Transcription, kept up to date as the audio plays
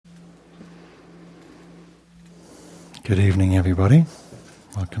Good evening, everybody.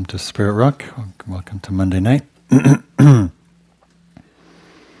 Welcome to Spirit Rock. Welcome to Monday night. I'm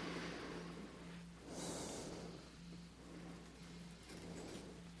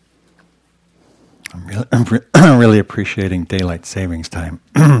really appreciating daylight savings time.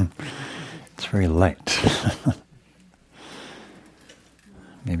 It's very light.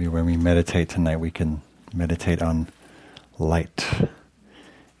 Maybe when we meditate tonight, we can meditate on light,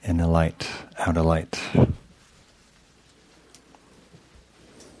 inner light, outer light.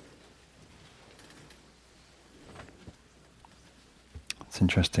 It's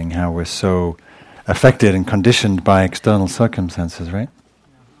interesting how we're so affected and conditioned by external circumstances, right?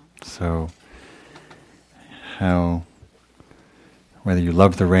 So, how, whether you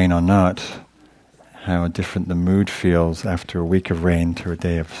love the rain or not, how different the mood feels after a week of rain to a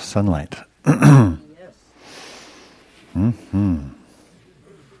day of sunlight. Yes. Mm-hmm.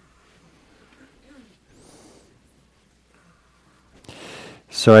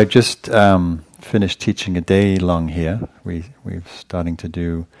 So I just finished teaching a day long here. We're starting to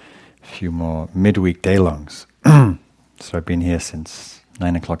do a few more midweek day longs. So I've been here since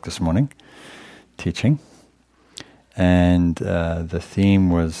 9 o'clock this morning, teaching. And the theme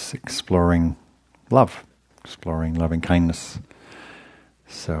was exploring love, exploring loving kindness.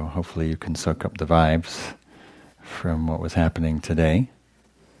 So hopefully you can soak up the vibes from what was happening today.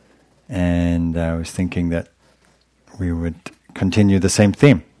 And I was thinking that we would continue the same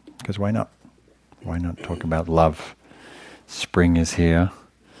theme, because why not? Why not talk about love? Spring is here,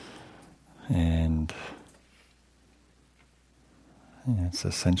 and it's an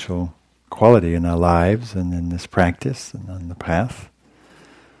essential quality in our lives and in this practice and on the path.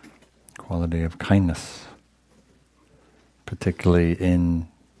 Quality of kindness, particularly in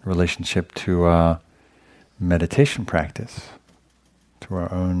relationship to our meditation practice, to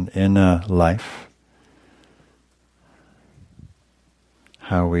our own inner life.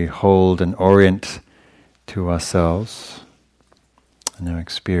 How we hold and orient to ourselves and our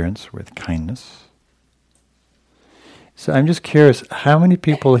experience with kindness. So I'm just curious, how many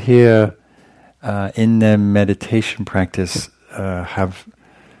people here in their meditation practice have,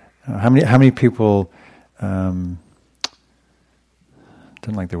 how many people, don't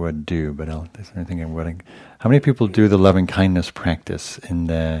like the word do, but there's anything in wording. How many people do the loving kindness practice in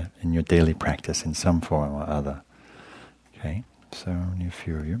your daily practice in some form or other? Okay. So only a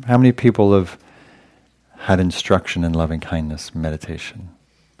few of you. How many people have had instruction in loving kindness meditation?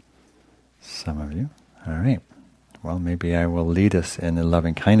 Some of you. All right. Well, maybe I will lead us in a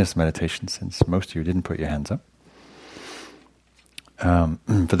loving kindness meditation, since most of you didn't put your hands up.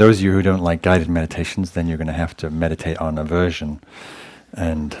 For those of you who don't like guided meditations, then you're going to have to meditate on aversion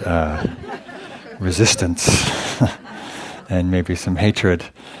and resistance and maybe some hatred.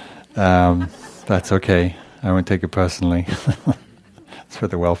 That's okay. I won't take it personally. It's for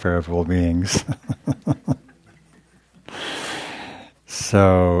the welfare of all beings.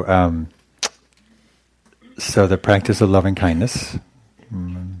 So the practice of loving kindness,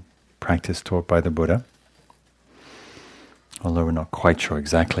 practice taught by the Buddha. Although we're not quite sure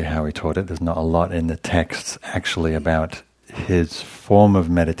exactly how he taught it, there's not a lot in the texts actually about his form of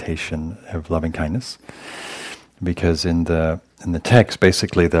meditation of loving kindness, because in the text,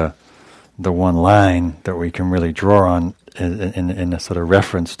 basically the one line that we can really draw on in a sort of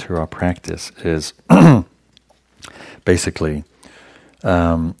reference to our practice is basically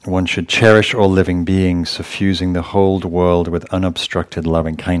one should cherish all living beings, suffusing the whole world with unobstructed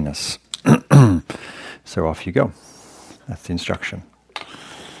loving kindness. So off you go. That's the instruction.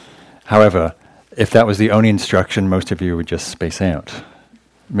 However, if that was the only instruction, most of you would just space out.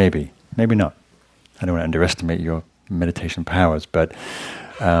 Maybe not. I don't want to underestimate your meditation powers, but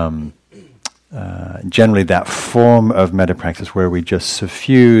generally that form of metta practice where we just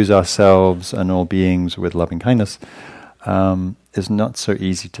suffuse ourselves and all beings with loving kindness is not so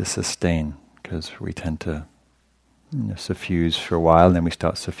easy to sustain, because we tend to suffuse for a while, and then we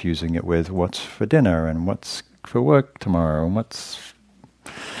start suffusing it with what's for dinner and what's for work tomorrow and what's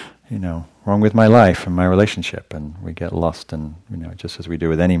wrong with my life and my relationship, and we get lost in just as we do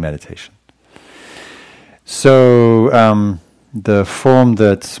with any meditation. So the form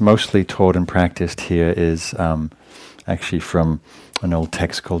that's mostly taught and practiced here is actually from an old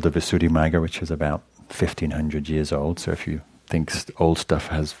text called the Visuddhimagga, which is about 1,500 years old. So if you think old stuff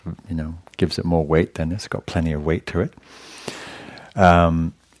has, gives it more weight, then it's got plenty of weight to it.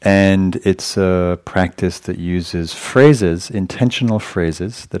 And it's a practice that uses phrases, intentional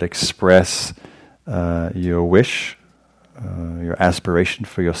phrases, that express your wish, your aspiration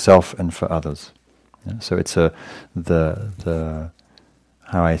for yourself and for others. Yeah, so it's the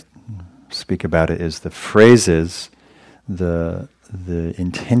how I speak about it is the phrases the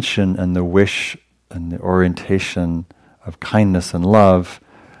intention and the wish and the orientation of kindness and love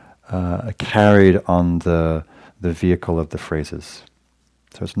carried on the vehicle of the phrases.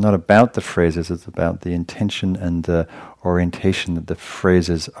 So it's not about the phrases, it's about the intention and the orientation that the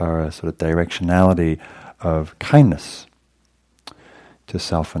phrases are a sort of directionality of kindness to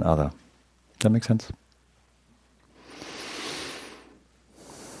self and other. Does that make sense?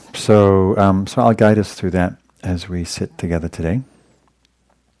 So I'll guide us through that as we sit together today.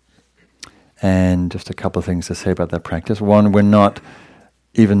 And just a couple of things to say about that practice. One, we're not,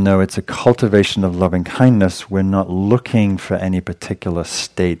 even though it's a cultivation of loving kindness, we're not looking for any particular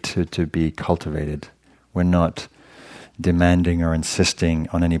state to be cultivated. We're not demanding or insisting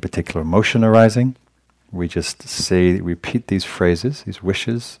on any particular emotion arising. We just repeat these phrases, these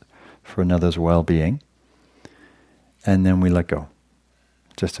wishes for another's well-being, and then we let go.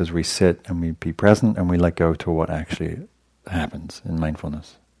 Just as we sit and we be present and we let go to what actually happens in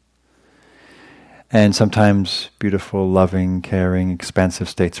mindfulness. And sometimes beautiful, loving, caring, expansive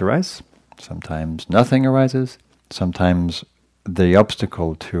states arise. Sometimes nothing arises. Sometimes the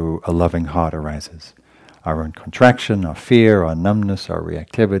obstacle to a loving heart arises. Our own contraction, our fear, our numbness, our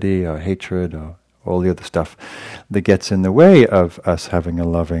reactivity, our hatred, or all the other stuff that gets in the way of us having a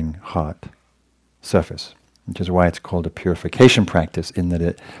loving heart surface. Which is why it's called a purification practice, in that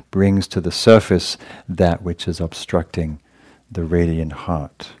it brings to the surface that which is obstructing the radiant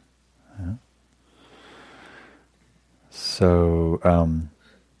heart. Yeah? So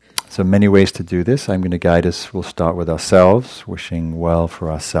many ways to do this. I'm going to guide us. We'll start with ourselves, wishing well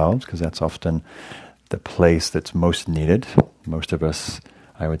for ourselves, because that's often the place that's most needed. Most of us,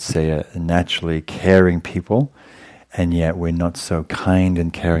 I would say, are naturally caring people, and yet we're not so kind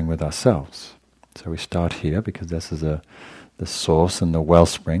and caring with ourselves. So we start here because this is the source and the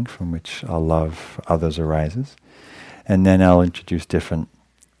wellspring from which our love for others arises. And then I'll introduce different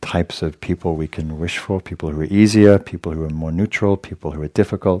types of people we can wish for, people who are easier, people who are more neutral, people who are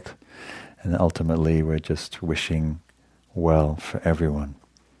difficult. And ultimately we're just wishing well for everyone,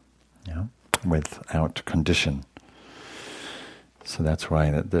 without condition. So that's why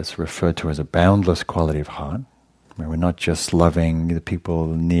that's referred to as a boundless quality of heart, where we're not just loving the people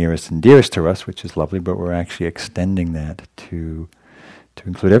nearest and dearest to us, which is lovely, but we're actually extending that to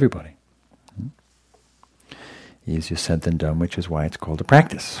include everybody. Easier said than done, which is why it's called a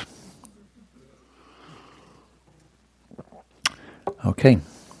practice. Okay,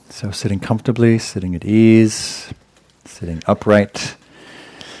 so sitting comfortably, sitting at ease, sitting upright,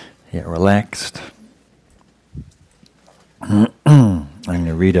 yet relaxed. I'm going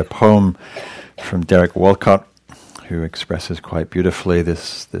to read a poem from Derek Walcott, who expresses quite beautifully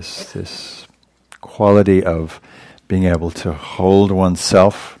this quality of being able to hold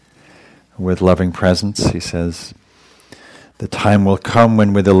oneself with loving presence. He says, "The time will come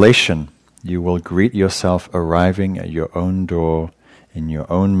when with elation you will greet yourself arriving at your own door in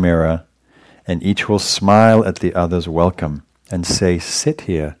your own mirror, and each will smile at the other's welcome and say, 'Sit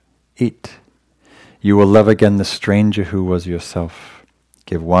here, eat.' You will love again the stranger who was yourself.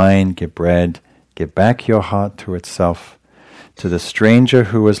 Give wine, give bread, give back your heart to itself, to the stranger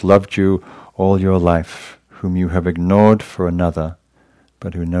who has loved you all your life, whom you have ignored for another,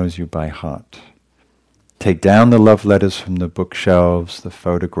 but who knows you by heart. Take down the love letters from the bookshelves, the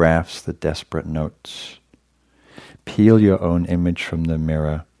photographs, the desperate notes. Peel your own image from the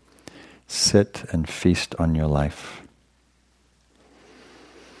mirror. Sit and feast on your life."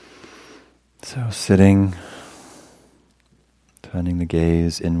 So sitting, turning the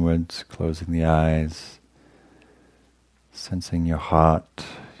gaze inwards, closing the eyes, sensing your heart,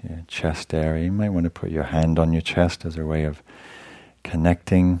 your chest area. You might want to put your hand on your chest as a way of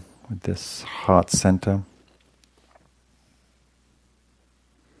connecting with this heart center.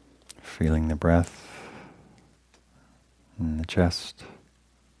 Feeling the breath in the chest.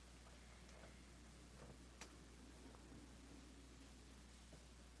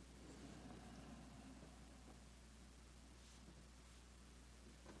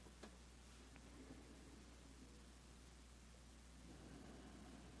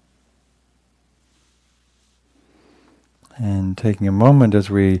 And taking a moment as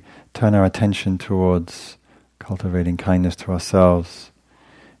we turn our attention towards cultivating kindness to ourselves,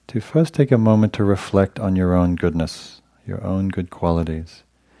 to first take a moment to reflect on your own goodness, your own good qualities.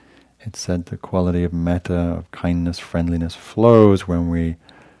 It's said the quality of metta, of kindness, friendliness, flows when we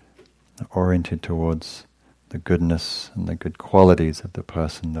are oriented towards the goodness and the good qualities of the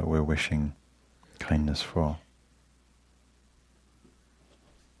person that we're wishing kindness for.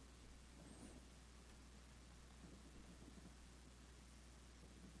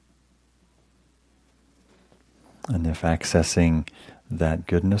 And if accessing that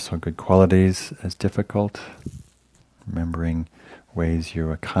goodness or good qualities is difficult, remembering ways you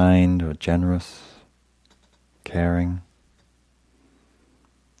are kind or generous, caring,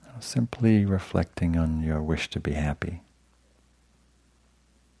 or simply reflecting on your wish to be happy.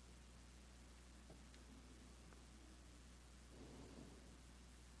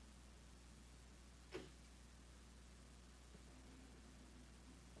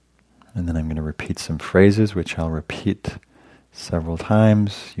 And then I'm going to repeat some phrases, which I'll repeat several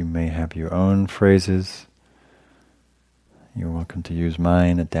times. You may have your own phrases. You're welcome to use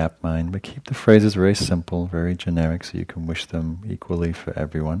mine, adapt mine, but keep the phrases very simple, very generic, so you can wish them equally for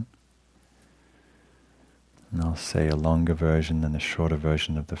everyone. And I'll say a longer version and a shorter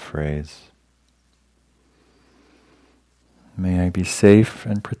version of the phrase. May I be safe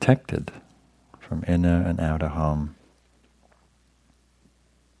and protected from inner and outer harm.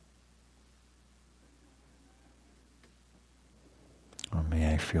 Or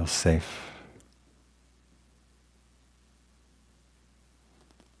may I feel safe.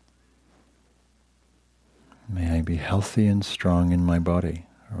 May I be healthy and strong in my body,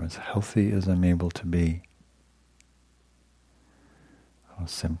 or as healthy as I'm able to be. Or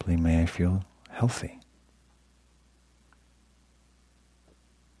simply, may I feel healthy.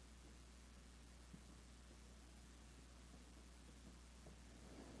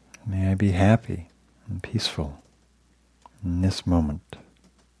 May I be happy and peaceful in this moment.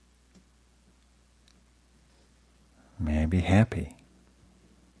 May I be happy.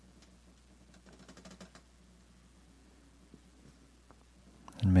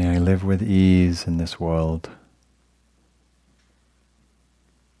 And may I live with ease in this world.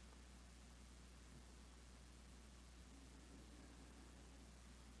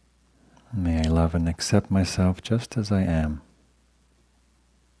 May I love and accept myself just as I am.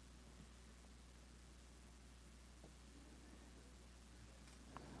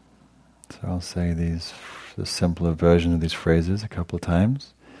 So I'll say the simpler version of these phrases a couple of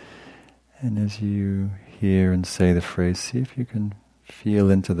times. And as you hear and say the phrase, see if you can feel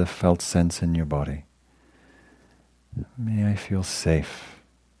into the felt sense in your body. May I feel safe.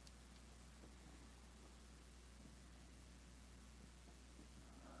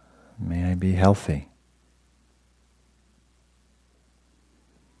 May I be healthy.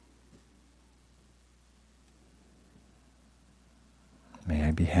 May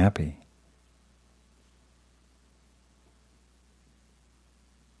I be happy.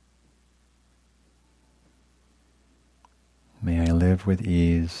 May I live with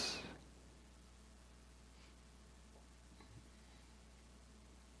ease.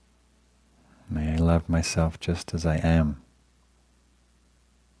 May I love myself just as I am.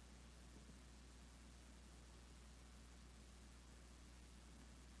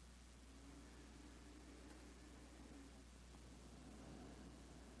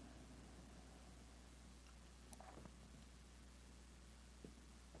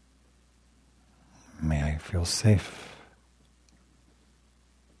 May I feel safe.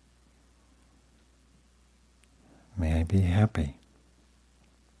 May I be happy.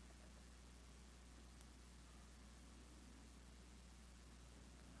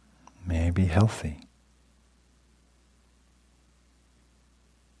 May I be healthy.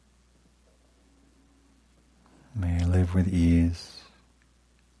 May I live with ease.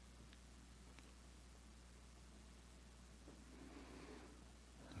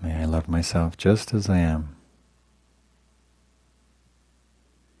 May I love myself just as I am.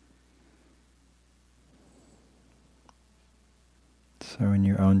 So in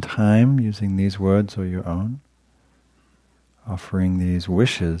your own time, using these words or your own, offering these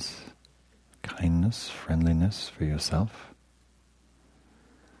wishes, kindness, friendliness for yourself,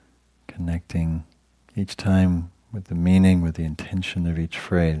 connecting each time with the meaning, with the intention of each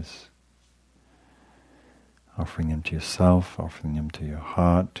phrase, offering them to yourself, offering them to your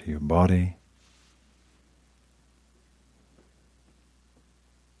heart, to your body.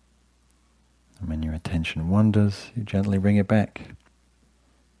 And when your attention wanders, you gently bring it back.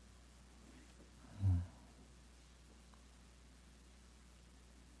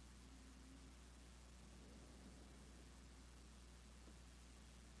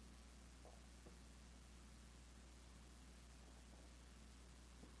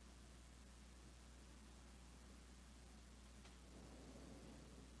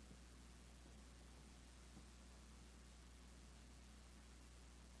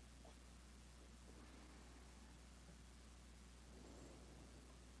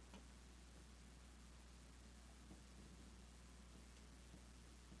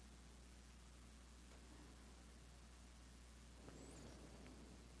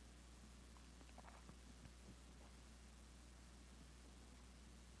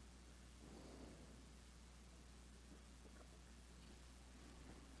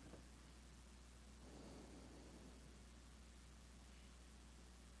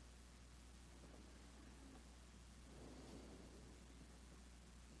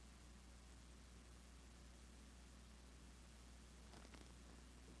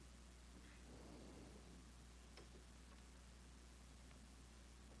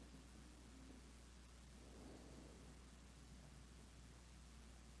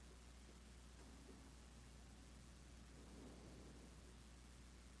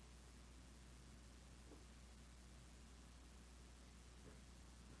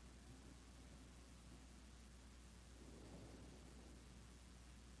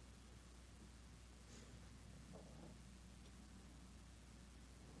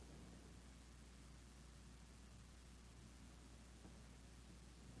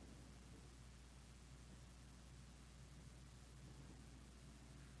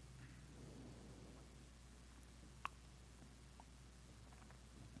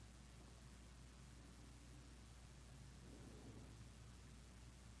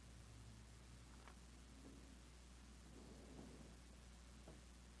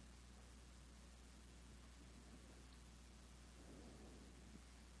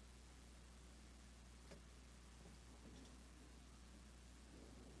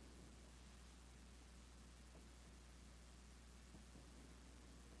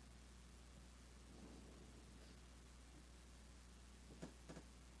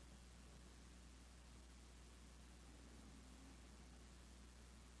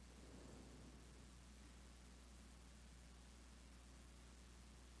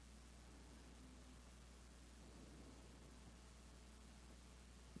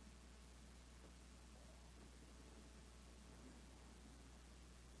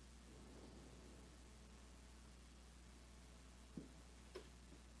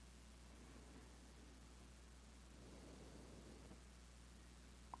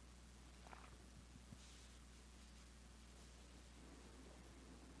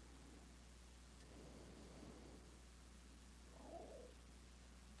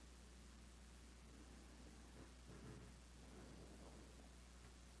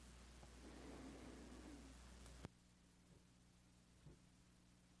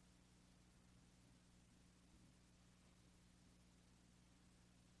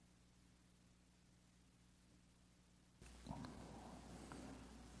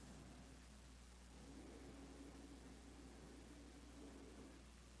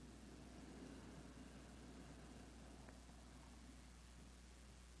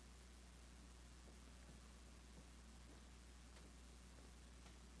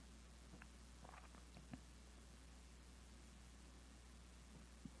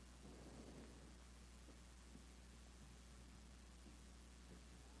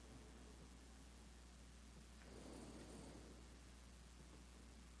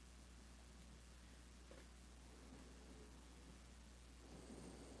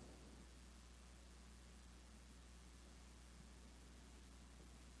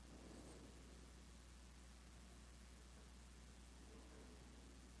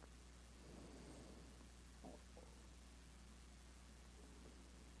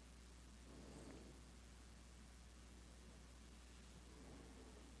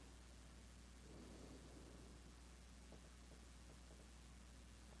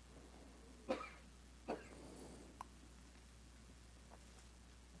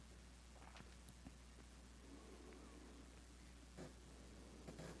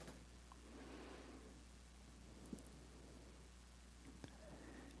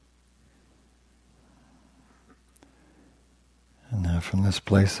 from this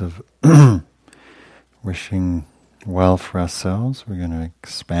place of wishing well for ourselves, we're going to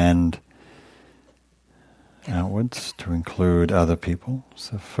expand outwards to include other people.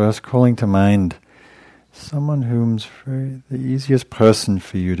 So first calling to mind someone whom's the easiest person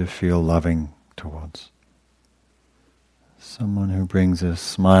for you to feel loving towards. Someone who brings a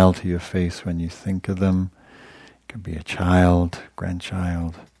smile to your face when you think of them. It could be a child,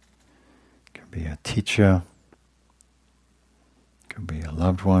 grandchild. It could be a teacher. It could be a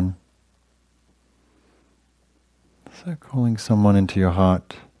loved one. So calling someone into your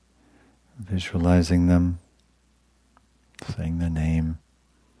heart, visualizing them, saying their name,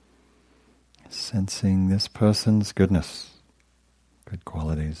 sensing this person's goodness, good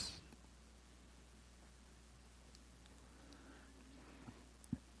qualities.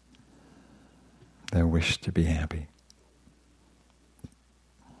 Their wish to be happy.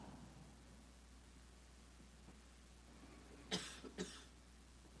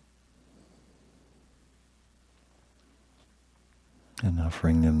 And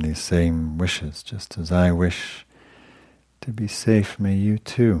offering them these same wishes, just as I wish to be safe, may you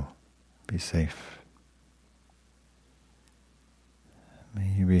too be safe. May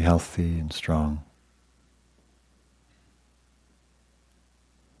you be healthy and strong.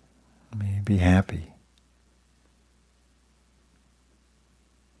 May you be happy.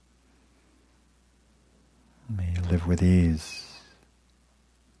 May you live with ease.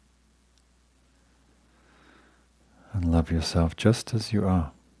 And love yourself just as you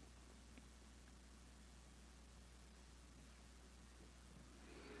are.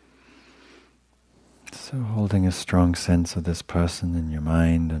 So holding a strong sense of this person in your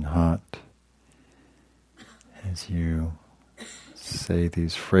mind and heart as you say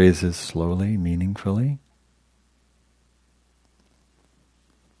these phrases slowly, meaningfully.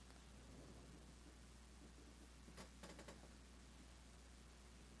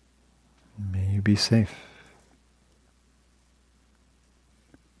 May you be safe.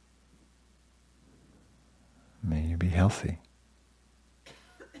 May you be healthy.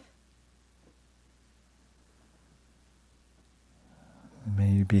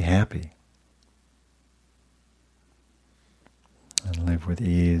 May you be happy and live with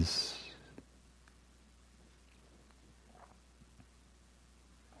ease.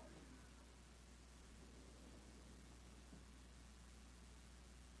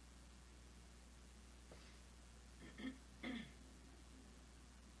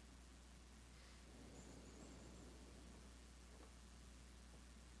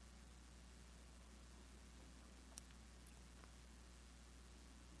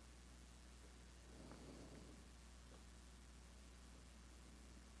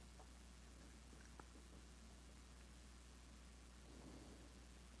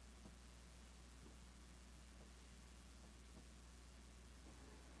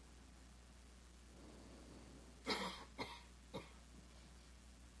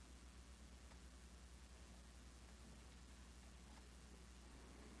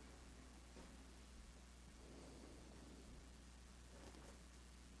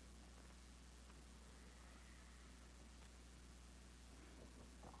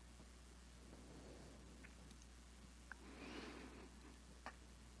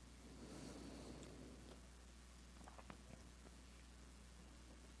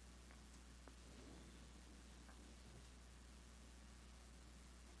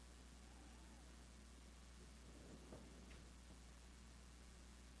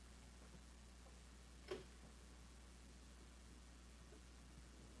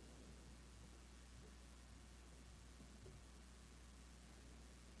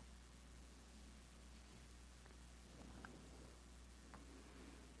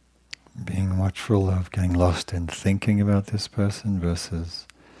 Being watchful of getting lost in thinking about this person versus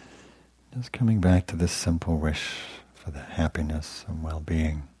just coming back to this simple wish for the happiness and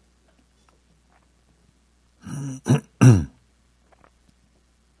well-being.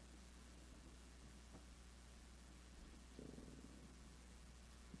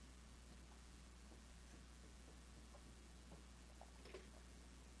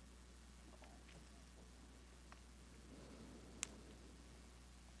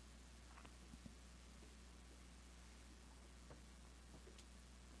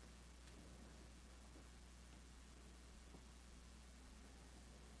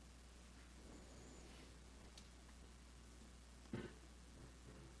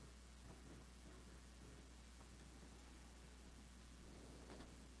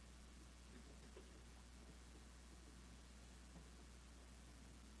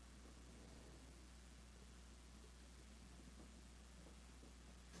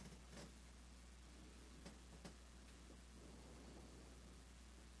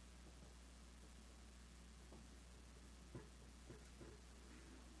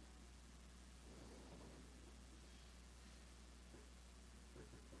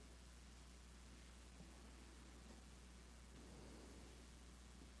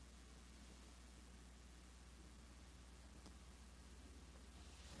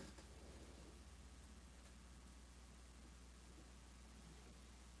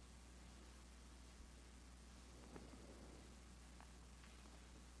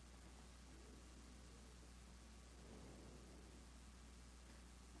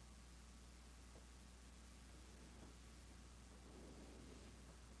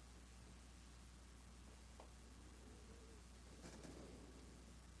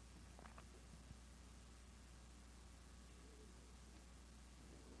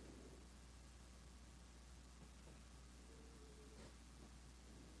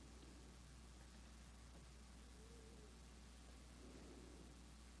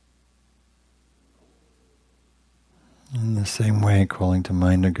 the same way, calling to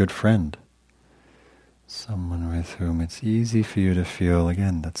mind a good friend, someone with whom it's easy for you to feel,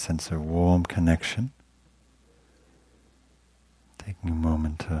 again, that sense of warm connection. Taking a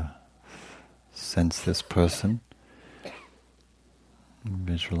moment to sense this person,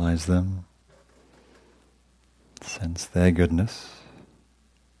 visualize them, sense their goodness.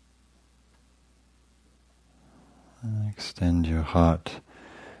 And extend your heart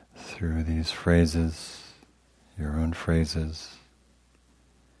through these phrases, your own phrases.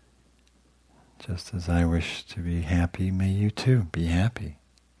 Just as I wish to be happy, may you too be happy.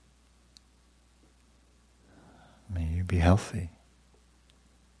 May you be healthy.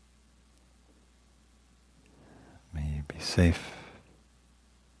 May you be safe.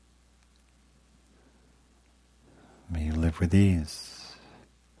 May you live with ease.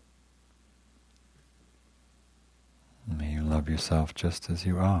 May you love yourself just as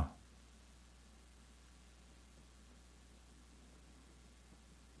you are.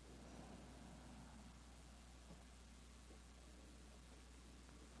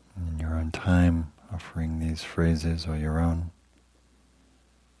 In your own time, offering these phrases or your own.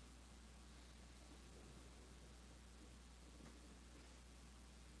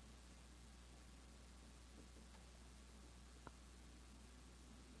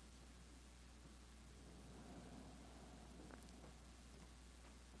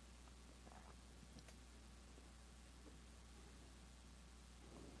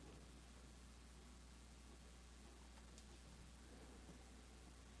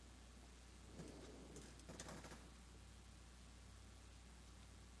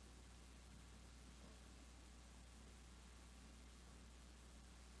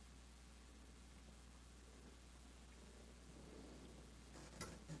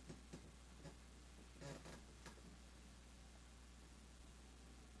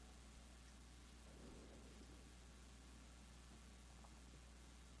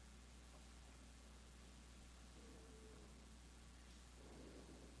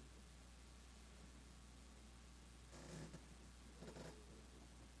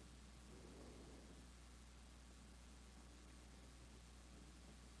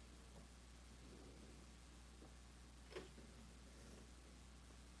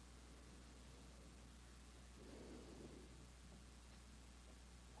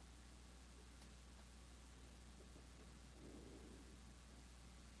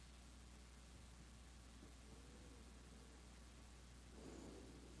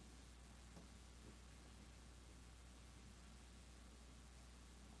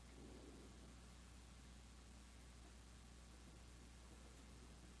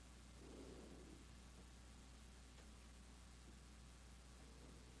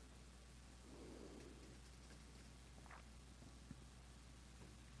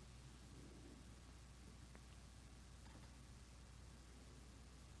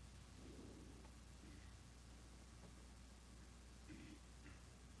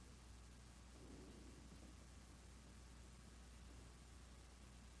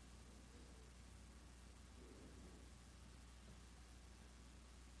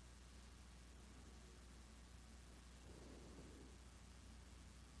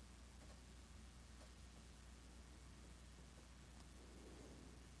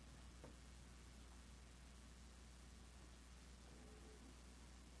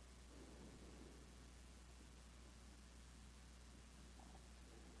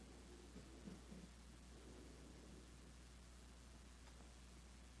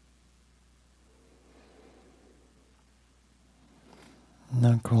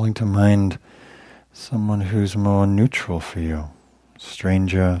 Now calling to mind someone who's more neutral for you.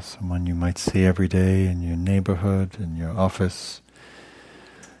 Stranger, someone you might see every day in your neighborhood, in your office,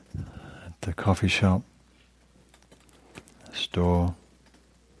 at the coffee shop, the store.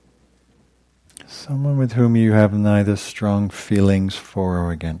 Someone with whom you have neither strong feelings for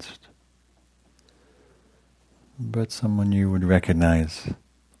or against, but someone you would recognize.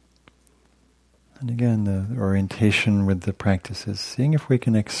 And again, the orientation with the practice is seeing if we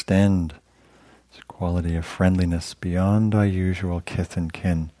can extend this quality of friendliness beyond our usual kith and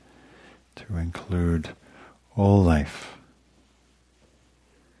kin to include all life.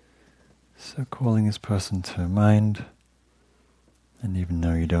 So calling this person to mind, and even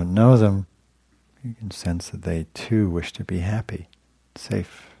though you don't know them, you can sense that they too wish to be happy,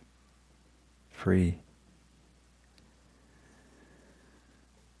 safe, free.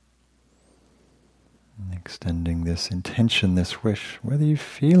 And extending this intention, this wish, whether you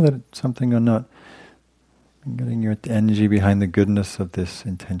feel it something or not, getting your energy behind the goodness of this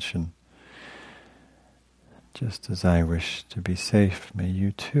intention. Just as I wish to be safe, may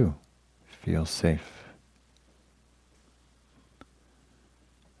you too feel safe.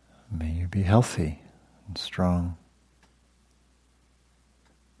 May you be healthy and strong.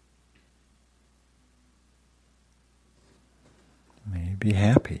 May you be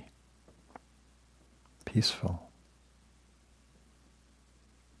happy, peaceful.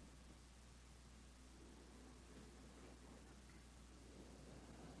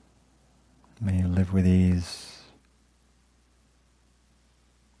 May you live with ease.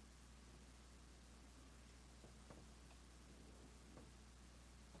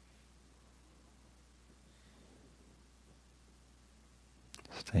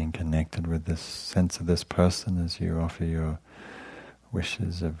 Staying connected with this sense of this person as you offer your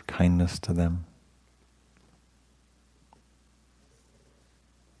wishes of kindness to them.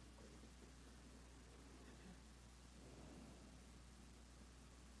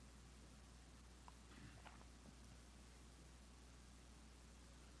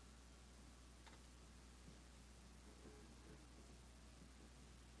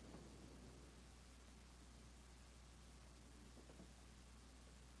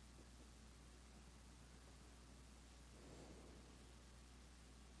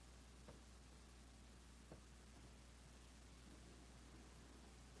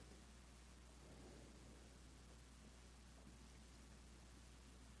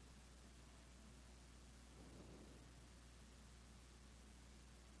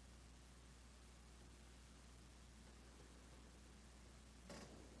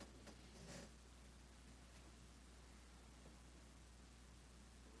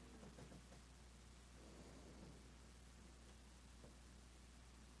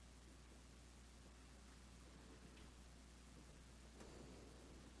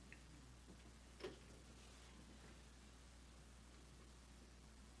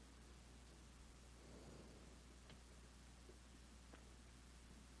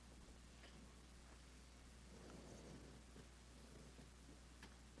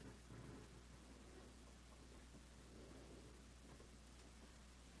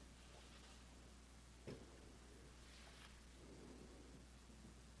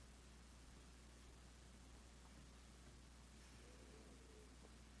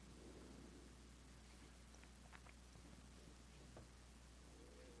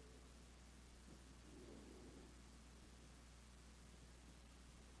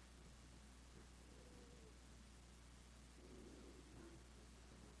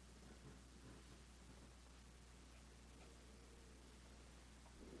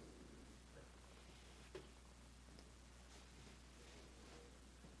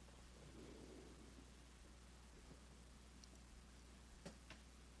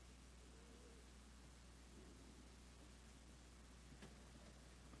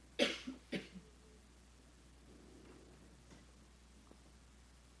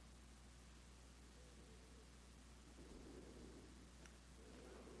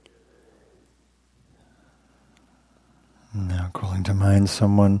 Now calling to mind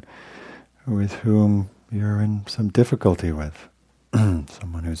someone with whom you're in some difficulty with.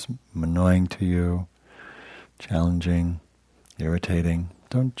 Someone who's annoying to you, challenging, irritating.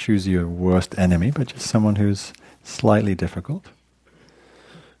 Don't choose your worst enemy, but just someone who's slightly difficult,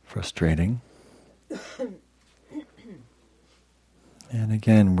 frustrating. And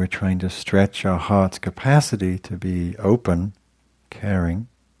again, we're trying to stretch our heart's capacity to be open, caring,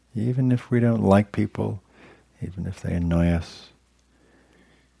 even if we don't like people, even if they annoy us.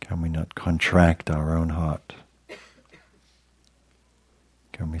 Can we not contract our own heart?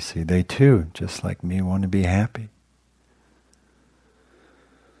 Can we see they too, just like me, want to be happy?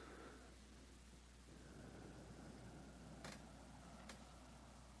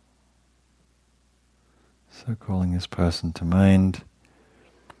 So calling this person to mind.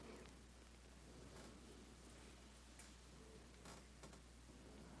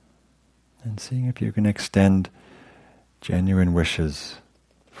 And seeing if you can extend genuine wishes,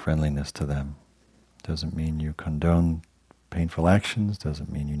 friendliness to them. Doesn't mean you condone painful actions,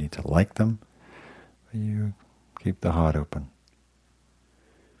 doesn't mean you need to like them, but you keep the heart open.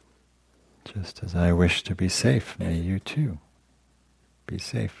 Just as I wish to be safe, may you too be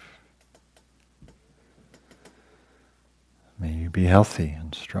safe. May you be healthy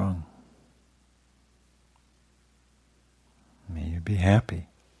and strong. May you be happy.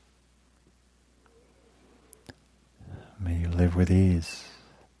 May you live with ease.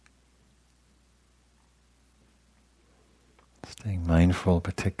 Staying mindful,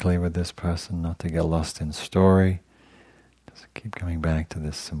 particularly with this person, not to get lost in story. Just keep coming back to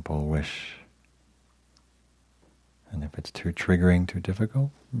this simple wish. And if it's too triggering, too difficult,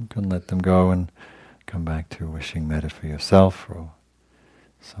 you can let them go and come back to wishing metta for yourself or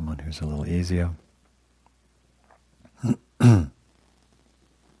someone who's a little easier.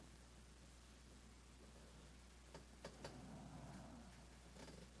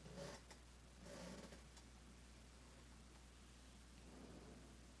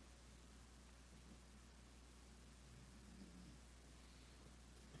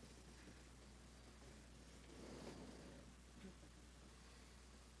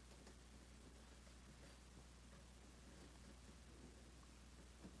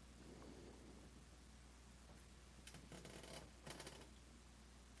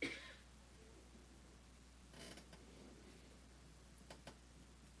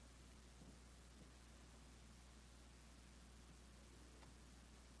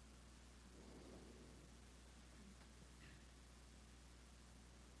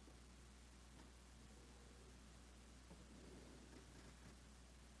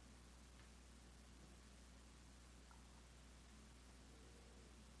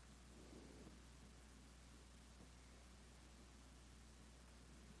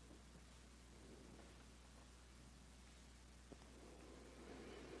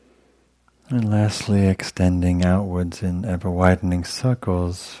 And lastly, extending outwards in ever-widening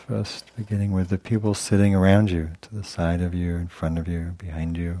circles, first beginning with the people sitting around you, to the side of you, in front of you,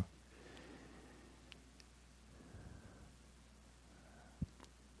 behind you.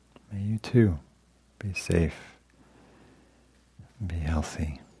 May you too be safe, be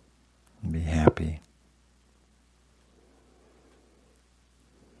healthy, be happy.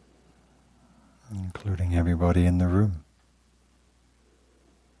 Including everybody in the room.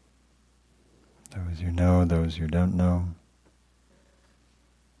 Those you know, those you don't know.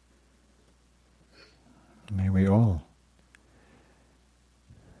 May we all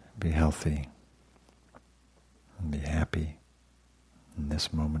be healthy and be happy in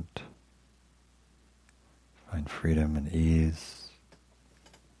this moment. Find freedom and ease.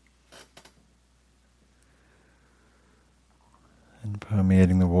 And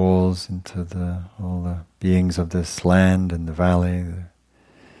permeating the walls into all the beings of this land and the valley, the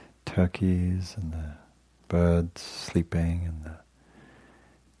turkeys and the birds sleeping and the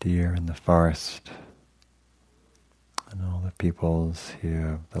deer in the forest and all the peoples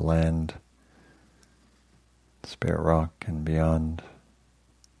here of the land, Spirit Rock and beyond.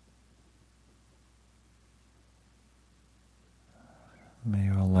 May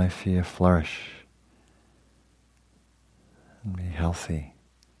your life here flourish and be healthy,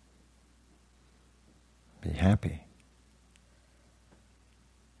 be happy.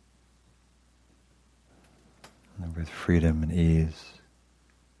 And with freedom and ease.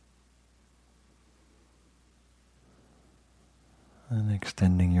 And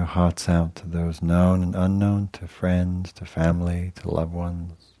extending your hearts out to those known and unknown, to friends, to family, to loved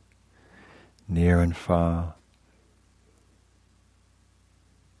ones, near and far.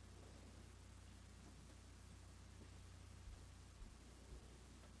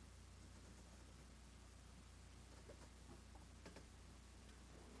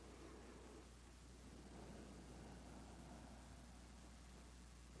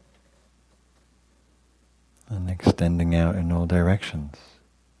 And extending out in all directions,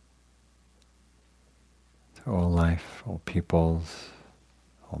 to all life, all peoples,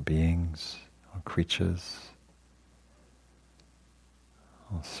 all beings, all creatures,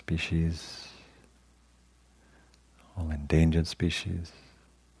 all species, all endangered species.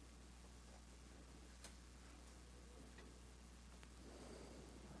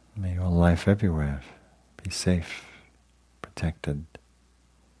 May your life everywhere be safe, protected.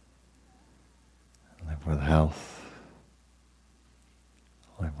 Live with health,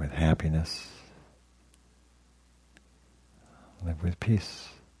 live with happiness, live with peace.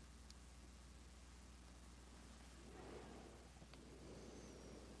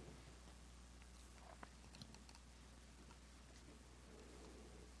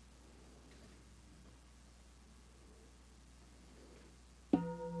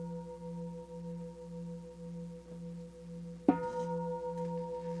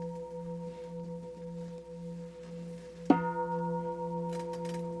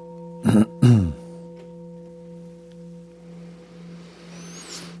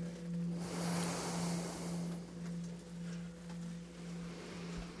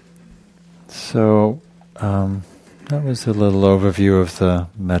 So, that was a little overview of the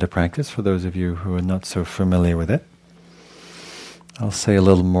Metta practice for those of you who are not so familiar with it. I'll say a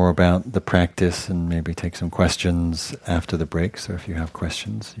little more about the practice and maybe take some questions after the break. So if you have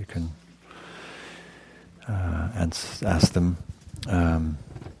questions, you can ask them.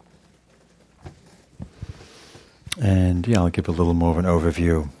 And I'll give a little more of an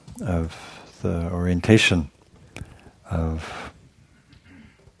overview of the orientation of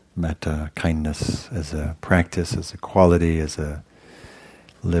metta, kindness, as a practice, as a quality, as a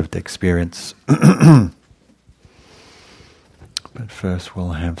lived experience. But first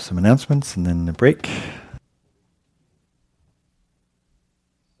we'll have some announcements and then a break.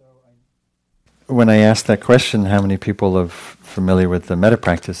 When I asked that question, how many people are familiar with the metta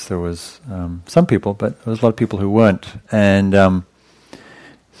practice, there was some people, but there was a lot of people who weren't. And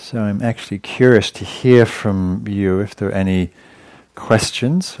so I'm actually curious to hear from you if there are any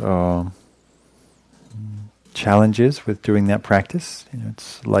questions or challenges with doing that practice.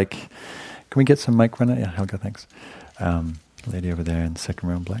 It's like, can we get some mic runner? Yeah, Helga, thanks. Lady over there in the second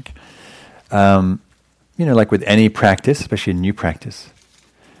row in black. Like with any practice, especially a new practice,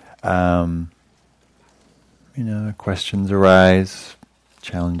 questions arise,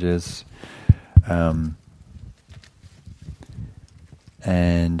 challenges,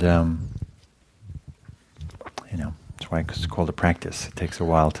 that's why it's called a practice. It takes a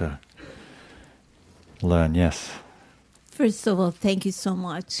while to learn. Yes. First of all, thank you so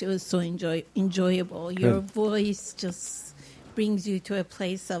much. It was so enjoyable. Good. Your voice just brings you to a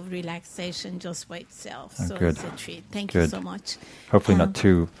place of relaxation just by itself. Oh, so good. it's a treat. Thank Good. you so much. Hopefully not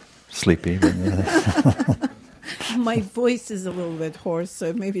too sleepy. But My voice is a little bit hoarse,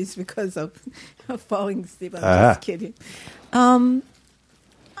 so maybe it's because of falling asleep. I'm just kidding.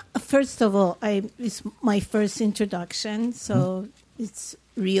 First of all, it's my first introduction, so it's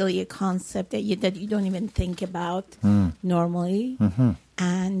really a concept that you don't even think about normally.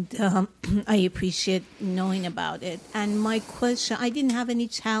 And I appreciate knowing about it. And my question, I didn't have any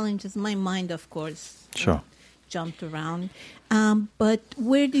challenges. My mind, of course, sure. jumped around. But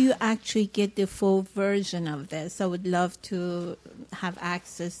where do you actually get the full version of this? I would love to have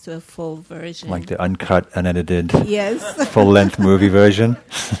access to a full version. Like the uncut, unedited, yes. full-length movie version.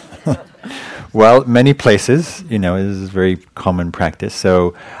 Well, many places, this is very common practice.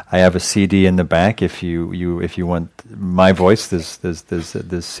 So I have a CD in the back. If you want my voice, there's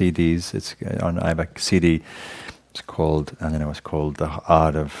CDs. I have a CD. It's called The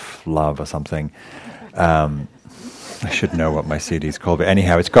Art of Love or something. I should know what my CD is called, but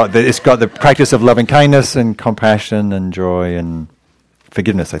anyhow, it's got the practice of loving kindness and compassion and joy and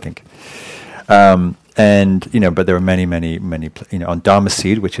forgiveness, I think. But there are many, on Dharma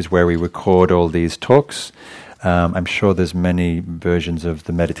Seed, which is where we record all these talks. I'm sure there's many versions of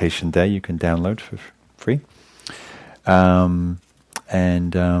the meditation there you can download for free. But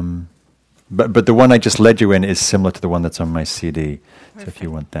the one I just led you in is similar to the one that's on my CD. Perfect. So if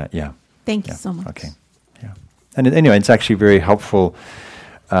you want that, yeah. Thank you so much. Okay, yeah. And anyway, it's actually very helpful.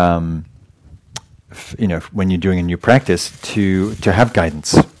 When you're doing a new practice, to have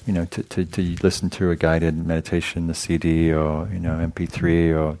guidance, to listen to a guided meditation, the CD or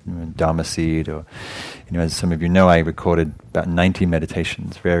MP3 or Dharma Seed, or as some of you know, I recorded about 90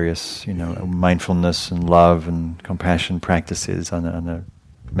 meditations, various mindfulness and love and compassion practices on a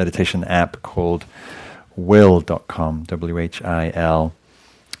meditation app called will.com, WHIL,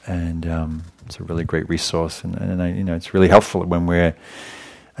 and it's a really great resource, and it's really helpful when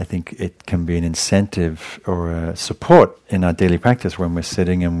I think it can be an incentive or a support in our daily practice when we're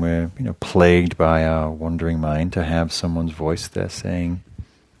sitting and we're plagued by our wandering mind, to have someone's voice there saying,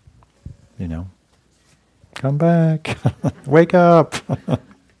 come back, wake up,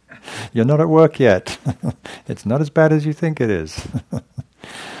 you're not at work yet, it's not as bad as you think it is,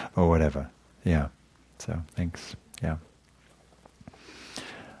 or whatever. Yeah. So thanks. Yeah.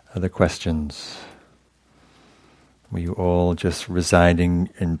 Other questions? Were you all just residing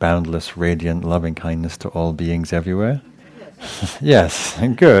in boundless, radiant, loving kindness to all beings everywhere? Yes,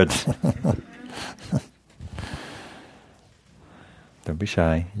 good. Don't be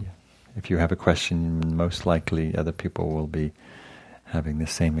shy. If you have a question, most likely other people will be having the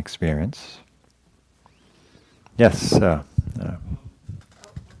same experience. Yes,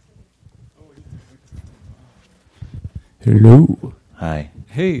 Hello. Hi.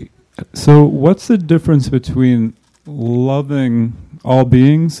 Hey, so what's the difference between loving all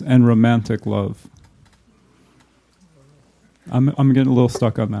beings and romantic love? I'm getting a little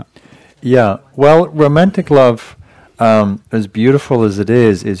stuck on that. Yeah, well, romantic love, as beautiful as it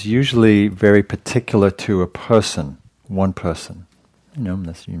is usually very particular to a person, one person.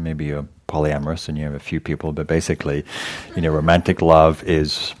 Unless you maybe you're polyamorous and you have a few people, but basically, romantic love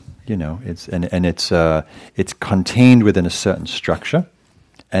is, it's contained within a certain structure,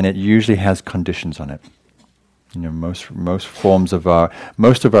 and it usually has conditions on it. Most of our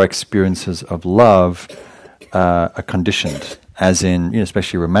experiences of love are conditioned, as in,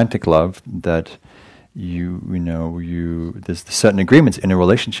 especially romantic love, that there's certain agreements in a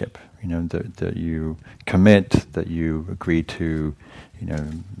relationship, that you commit, that you agree to,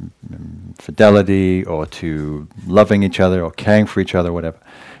 fidelity, or to loving each other, or caring for each other, whatever.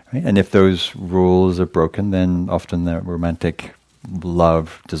 Right? And if those rules are broken, then often the romantic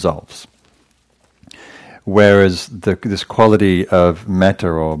love dissolves. Whereas this quality of metta,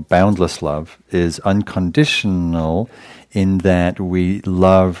 or boundless love, is unconditional in that we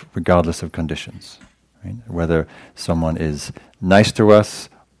love regardless of conditions. Right? Whether someone is nice to us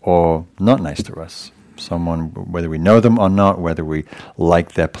or not nice to us. Whether we know them or not, whether we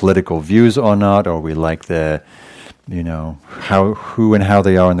like their political views or not, or we like their, who and how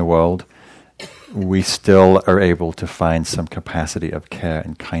they are in the world, we still are able to find some capacity of care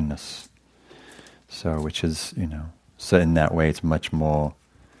and kindness. So, which is, so in that way, it's much more.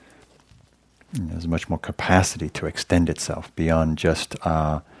 There's much more capacity to extend itself beyond just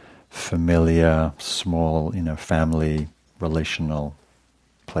our familiar, small, family, relational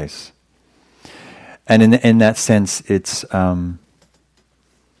place. And in that sense, it's.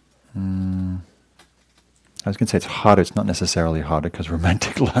 I was going to say it's harder. It's not necessarily harder, because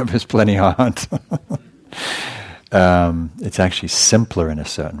romantic love is plenty hard. it's actually simpler in a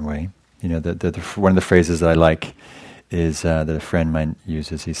certain way. You know, one of the phrases that I like is that a friend of mine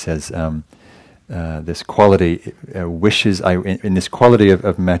uses. He says, this quality, in this quality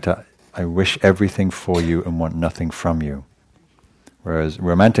of metta, I wish everything for you and want nothing from you. Whereas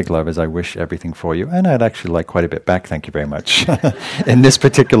romantic love is, I wish everything for you, and I'd actually like quite a bit back, thank you very much. In this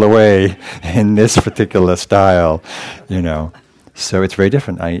particular way, in this particular style, you know. So it's very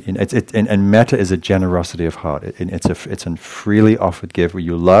different. And metta is a generosity of heart. It's a freely offered gift where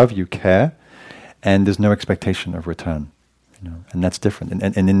you love, you care, and there's no expectation of return. You know, and that's different.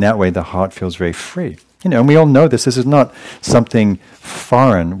 And in that way, the heart feels very free. You know, and we all know this. This is not something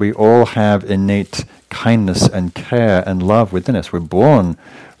foreign. We all have innate kindness and care and love within us. We're born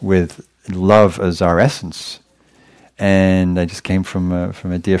with love as our essence. And I just came from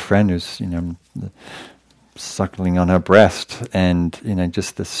a dear friend who's, you know, suckling on her breast, and you know,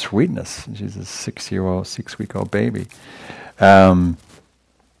 just the sweetness. She's a 6-week-old baby.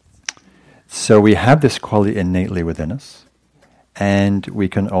 So we have this quality innately within us, and we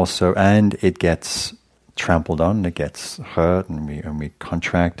can also, and it gets trampled on, it gets hurt, and we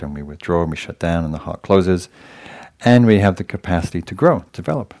contract, and we withdraw, and we shut down, and the heart closes, and we have the capacity to grow,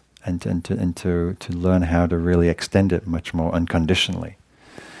 develop, and to learn how to really extend it much more unconditionally.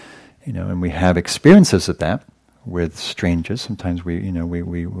 You know, and we have experiences of that with strangers. Sometimes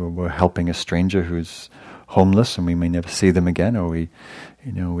we're helping a stranger who's homeless, and we may never see them again, or we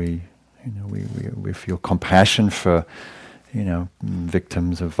feel compassion for, you know,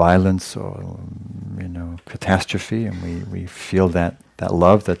 victims of violence or, you know, catastrophe, and we feel that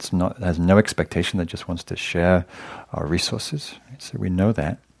love has no expectation, that just wants to share our resources. Right? So we know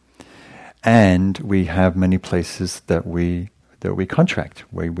that, and we have many places that we contract,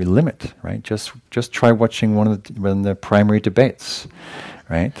 where we limit. Right? Just try watching one of the primary debates,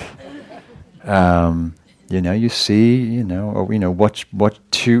 right? You know, you see, you know, or, you know, watch both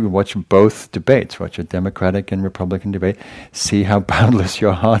debates. Watch a Democratic and Republican debate. See how boundless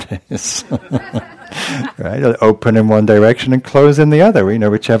your heart is. Right? It'll open in one direction and close in the other. You know,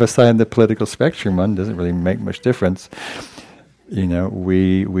 whichever side of the political spectrum one, doesn't really make much difference. You know,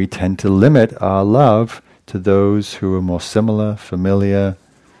 we tend to limit our love to those who are more similar, familiar,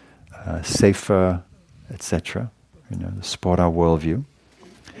 safer, etc. You know, to support our worldview.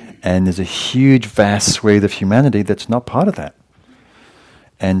 And there's a huge, vast swathe of humanity that's not part of that.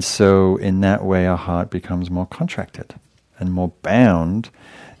 And so in that way, our heart becomes more contracted and more bound.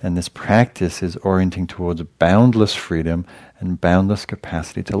 And this practice is orienting towards boundless freedom and boundless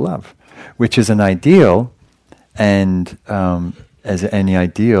capacity to love, which is an ideal. And as any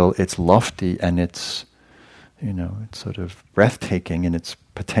ideal, it's lofty and it's, you know, it's sort of breathtaking in its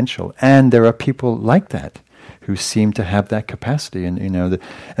potential. And there are people like that who seem to have that capacity, and you know,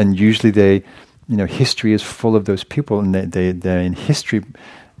 and usually they, you know, history is full of those people, and they're in history.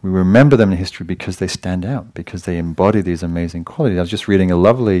 We remember them in history because they stand out, because they embody these amazing qualities. I was just reading a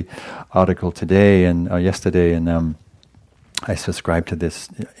lovely article today and yesterday, and I subscribe to this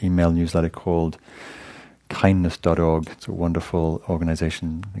email newsletter called kindness.org. It's a wonderful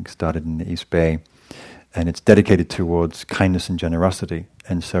organization, I think started in the East Bay, and it's dedicated towards kindness and generosity.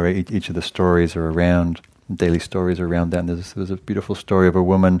 And so each of the stories are around, daily stories around that. And there's a beautiful story of a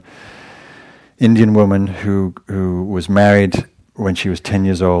woman, Indian woman, who was married when she was 10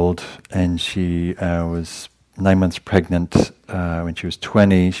 years old, and she was 9 months pregnant when she was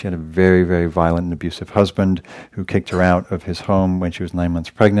 20. She had a very, very violent and abusive husband who kicked her out of his home when she was 9 months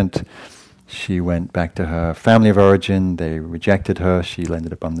pregnant. She went back to her family of origin. They rejected her. She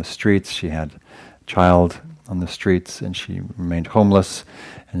ended up on the streets. She had a child on the streets, and she remained homeless,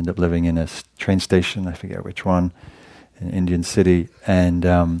 ended up living in a train station, I forget which one, in an Indian city.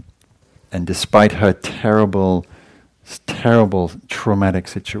 And despite her terrible, traumatic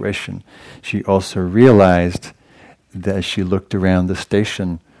situation, she also realized that as she looked around the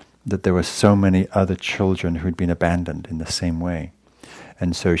station, that there were so many other children who'd been abandoned in the same way.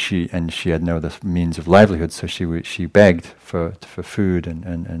 And so she had no other means of livelihood, so she begged for food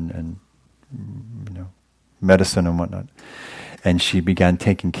and you know, medicine and whatnot. And she began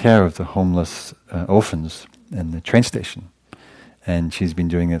taking care of the homeless orphans in the train station. And she's been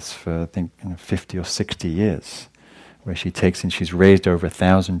doing this for, I think, 50 or 60 years, where she takes and she's raised over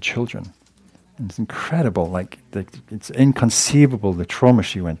 1,000 children. And it's incredible, it's inconceivable the trauma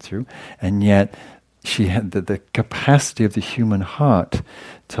she went through, and yet she had the capacity of the human heart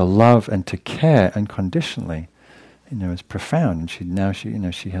to love and to care unconditionally. You know, it's profound.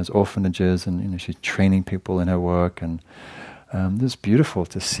 And she has orphanages, and you know, she's training people in her work, and it's beautiful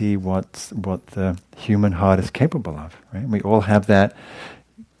to see what the human heart is capable of. Right? We all have that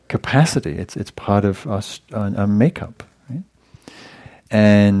capacity. It's part of our makeup, right?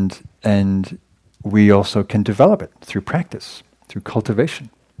 And we also can develop it through practice, through cultivation,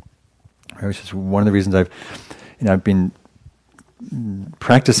 right? Which is one of the reasons I've been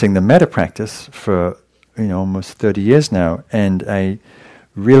practicing the Metta practice for almost 30 years now, and I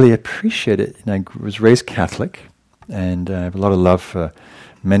really appreciate it. And I was raised Catholic, and I have a lot of love for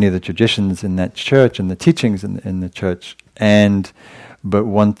many of the traditions in that church and the teachings in the church. But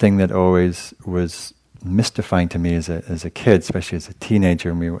one thing that always was mystifying to me as a kid, especially as a teenager,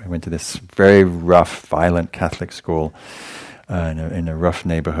 and I went to this very rough, violent Catholic school in a rough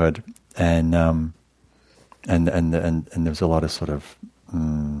neighborhood, and there was a lot of sort of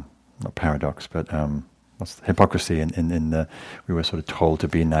not paradox, but hypocrisy in we were sort of told to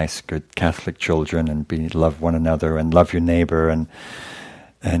be nice, good Catholic children and love one another and love your neighbor, and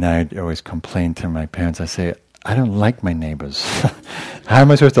I'd always complain to my parents. I say, I don't like my neighbors. How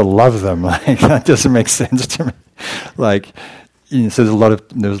am I supposed to love them? Like, that doesn't make sense to me. Like, so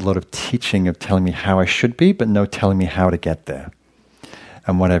there was a lot of teaching of telling me how I should be, but no telling me how to get there.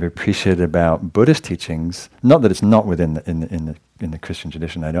 And what I've appreciated about Buddhist teachings, not that it's not within the Christian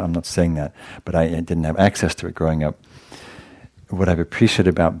tradition, I'm not saying that, but I didn't have access to it growing up. What I've appreciated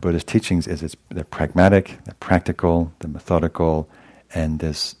about Buddhist teachings is they're pragmatic, they're practical, they're methodical, and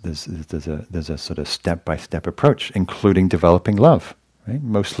there's a sort of step-by-step approach, including developing love. Right?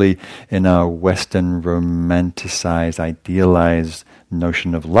 Mostly in our Western romanticized, idealized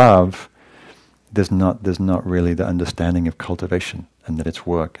notion of love, there's not really the understanding of cultivation, and that it's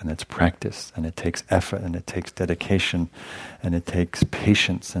work and it's practice and it takes effort and it takes dedication and it takes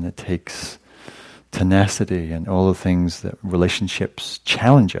patience and it takes tenacity and all the things that relationships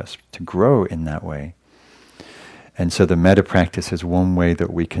challenge us to grow in that way. And so the metta practice is one way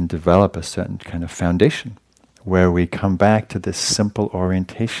that we can develop a certain kind of foundation where we come back to this simple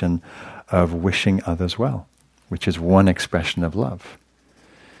orientation of wishing others well, which is one expression of love.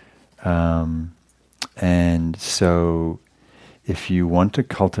 And so if you want to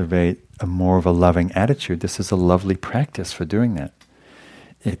cultivate more of a loving attitude, this is a lovely practice for doing that.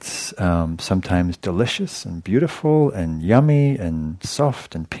 It's sometimes delicious and beautiful and yummy and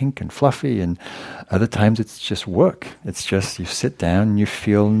soft and pink and fluffy, and other times it's just work. It's just you sit down and you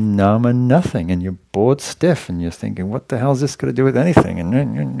feel numb and nothing, and you're bored stiff, and you're thinking, what the hell is this got to do with anything?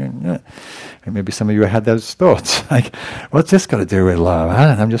 And maybe some of you had those thoughts, like, what's this got to do with love?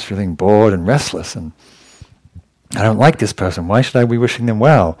 I'm just feeling bored and restless, and I don't like this person. Why should I be wishing them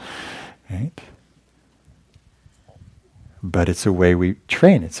well? Right? But it's a way we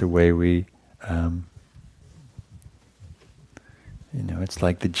train. It's a way we, it's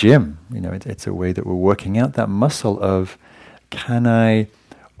like the gym. It's a way that we're working out that muscle of, can I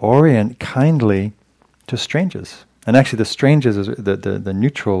orient kindly to strangers? And actually, the strangers, is the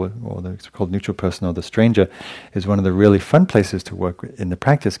neutral, or it's called neutral person, or the stranger, is one of the really fun places to work in the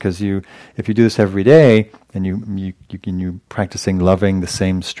practice. Because if you do this every day, and you practicing loving the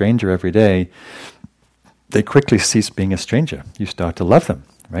same stranger every day, they quickly cease being a stranger. You start to love them,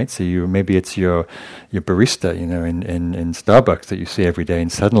 right? So maybe it's your barista, in Starbucks that you see every day,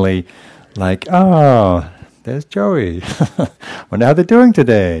 and suddenly, like, oh, there's Joey. Wonder how they're doing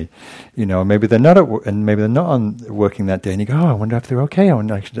today. Maybe they're not and maybe they're not on working that day, and you go, oh, I wonder if they're okay.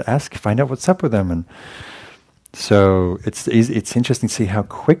 I should find out what's up with them. And so it's interesting to see how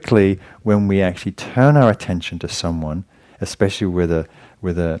quickly, when we actually turn our attention to someone, especially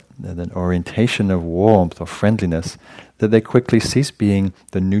with an orientation of warmth or friendliness, that they quickly cease being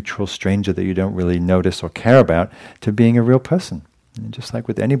the neutral stranger that you don't really notice or care about to being a real person. And just like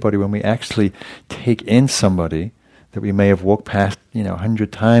with anybody, when we actually take in somebody that we may have walked past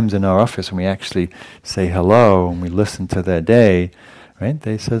 100 times in our office, and we actually say hello and we listen to their day, right?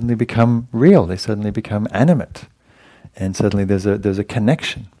 They suddenly become real. They suddenly become animate, and suddenly there's a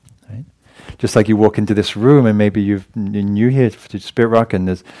connection. Just like you walk into this room and maybe you're new here to Spirit Rock, and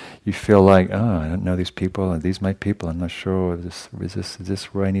you feel like, oh, I don't know these people. Are these my people? I'm not sure. Is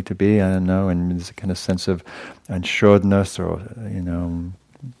this where I need to be? I don't know. And there's a kind of sense of unsureness or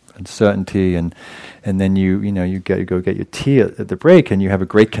uncertainty, and then you go get your tea at the break, and you have a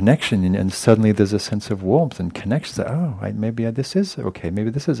great connection, and suddenly there's a sense of warmth and connection. Oh, maybe this is okay.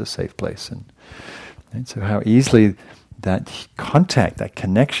 Maybe this is a safe place, and so how easily that contact, that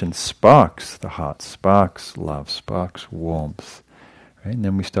connection sparks the heart, sparks love, sparks warmth, right? And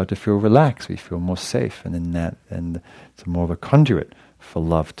then we start to feel relaxed, we feel more safe, and it's more of a conduit for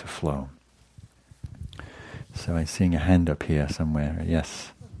love to flow. So I'm seeing a hand up here somewhere.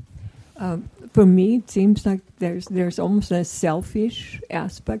 Yes. For me, it seems like there's almost a selfish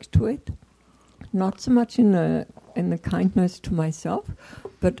aspect to it. Not so much in a the kindness to myself,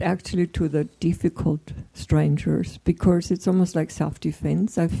 but actually to the difficult strangers, because it's almost like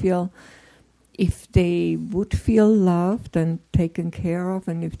self-defense. I feel if they would feel loved and taken care of,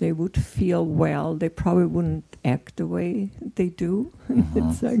 and if they would feel well, they probably wouldn't act the way they do.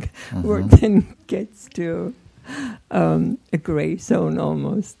 It's like where it then gets to a gray zone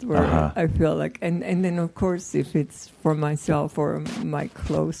almost, where I feel like, and then of course if it's for myself or my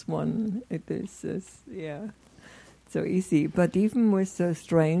close one, it is so easy. But even with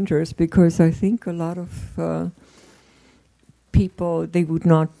strangers, because I think a lot of people, they would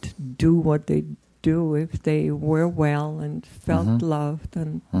not do what they do if they were well and felt loved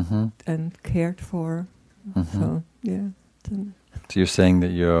and cared for. So So you're saying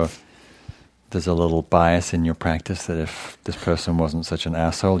that there's a little bias in your practice, that if this person wasn't such an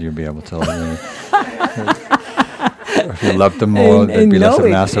asshole, you'd be able to, if you loved them more, they'd be less of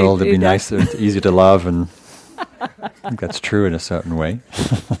an asshole, they'd be nicer, easier to love, and I think that's true in a certain way.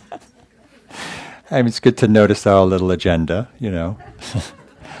 I mean, it's good to notice our little agenda,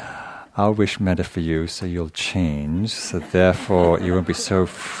 I'll wish metta for you so you'll change, so therefore you won't be so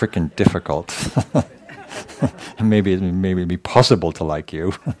frickin' difficult. And maybe it'd be possible to like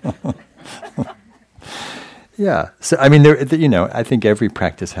you. Yeah. So I mean, I think every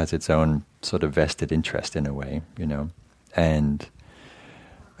practice has its own sort of vested interest in a way, and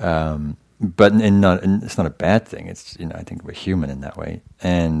but it's not a bad thing. It's I think we're human in that way,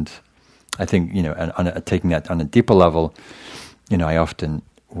 and I think taking that on a deeper level, I often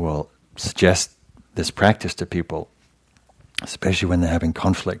will suggest this practice to people, especially when they're having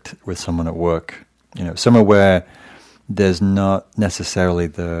conflict with someone at work, somewhere where there's not necessarily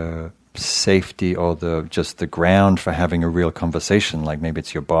the safety or just the ground for having a real conversation. Like maybe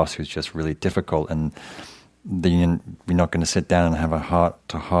it's your boss who's just really difficult, and then you're not going to sit down and have a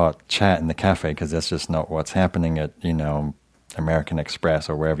heart-to-heart chat in the cafe, because that's just not what's happening at American Express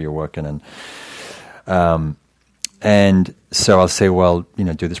or wherever you're working. And so I'll say, well,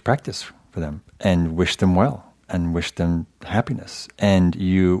 do this practice for them and wish them well and wish them happiness. And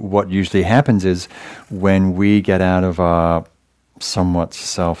what usually happens is when we get out of our somewhat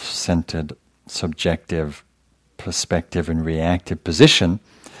self-centered, subjective perspective and reactive position,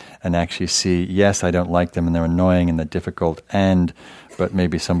 and actually see, yes, I don't like them and they're annoying and they're difficult, but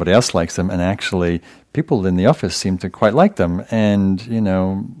maybe somebody else likes them, and actually people in the office seem to quite like them, and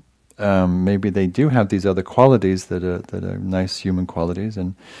maybe they do have these other qualities that are nice human qualities,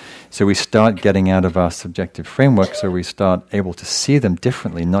 and so we start getting out of our subjective framework, so we start able to see them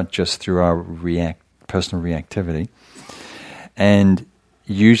differently, not just through our personal reactivity. And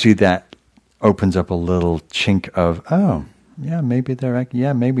usually that opens up a little chink of, maybe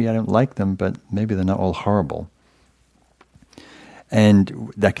maybe I don't like them, but maybe they're not all horrible.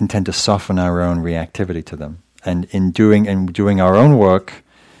 And that can tend to soften our own reactivity to them. And in doing our own work,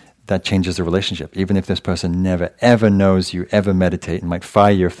 that changes the relationship. Even if this person never ever knows you ever meditate and might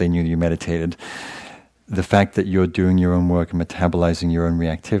fire you if they knew you meditated, the fact that you're doing your own work and metabolizing your own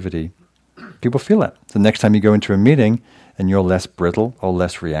reactivity, people feel it. The next time you go into a meeting and you're less brittle or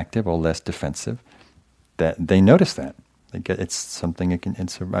less reactive or less defensive, that they notice that. It's something.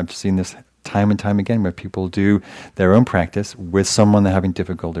 I've seen this time and time again where people do their own practice with someone they're having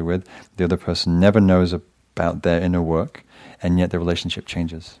difficulty with. The other person never knows about their inner work, and yet the relationship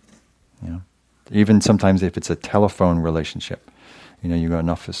changes. Even sometimes if it's a telephone relationship, you got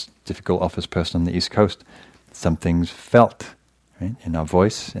an difficult office person on the East Coast, something's felt, right? In our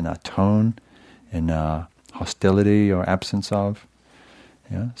voice, in our tone, in our hostility or absence of.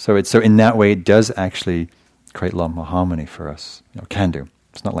 So in that way it does actually create a lot more harmony for us. Can do.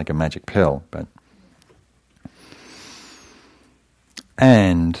 It's not like a magic pill, but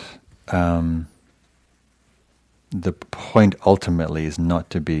the point ultimately is not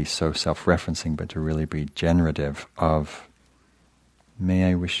to be so self-referencing, but to really be generative of, may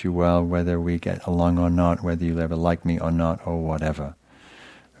I wish you well, whether we get along or not, whether you ever like me or not, or whatever.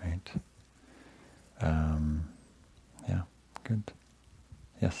 Right? Good.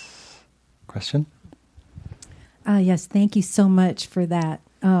 Yes. Question? Yes, thank you so much for that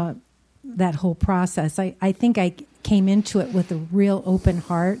whole process. I think I came into it with a real open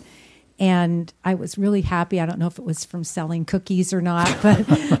heart, and I was really happy. I don't know if it was from selling cookies or not, but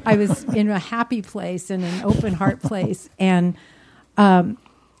I was in a happy place, in an open heart place, and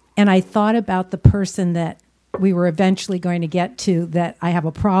I thought about the person that we were eventually going to get to that I have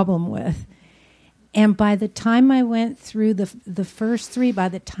a problem with. And by the time I went through the first three, by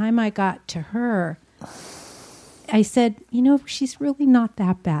the time I got to her, I said, she's really not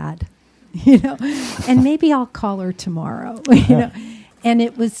that bad, and maybe I'll call her tomorrow,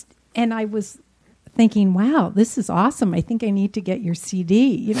 and I was thinking, wow, this is awesome. I think I need to get your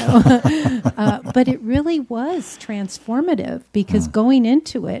CD, you know. But it really was transformative because going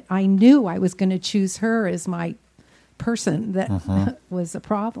into it, I knew I was going to choose her as my person that was a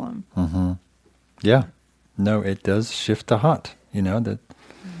problem. Yeah. No, it does shift the heart. You know, the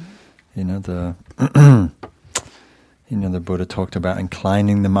the Buddha talked about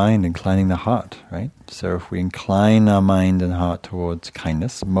inclining the mind, inclining the heart, right? So if we incline our mind and heart towards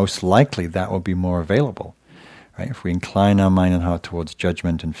kindness, most likely that will be more available, right? If we incline our mind and heart towards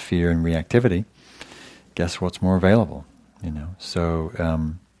judgment and fear and reactivity, guess what's more available, you know? So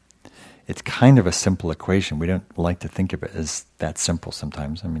it's kind of a simple equation. We don't like to think of it as that simple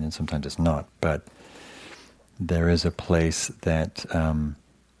sometimes. I mean, and sometimes it's not, but there is a place that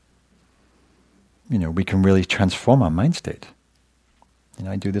we can really transform our mind state. You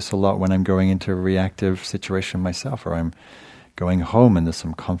know, I do this a lot when I'm going into a reactive situation myself, or I'm going home and there's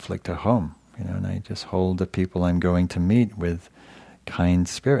some conflict at home. You know, and I just hold the people I'm going to meet with kind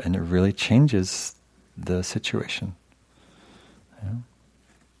spirit, and it really changes the situation. You know?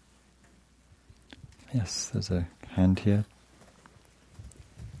 Yes, there's a hand here.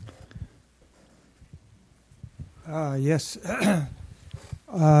 Yes.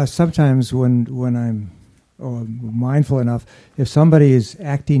 Sometimes when I'm mindful enough, if somebody is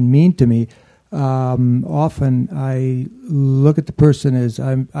acting mean to me, often I look at the person as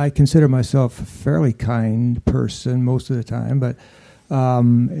I consider myself a fairly kind person most of the time, but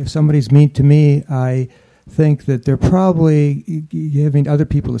if somebody's mean to me, I think that they're probably giving other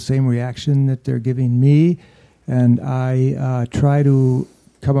people the same reaction that they're giving me, and I try to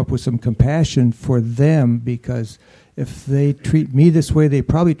come up with some compassion for them, because if they treat me this way, they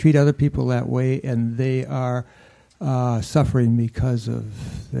probably treat other people that way, and they are suffering because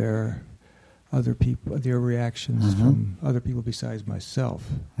of their reactions from other people besides myself.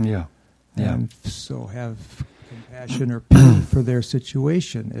 Yeah. And so have compassion or pity for their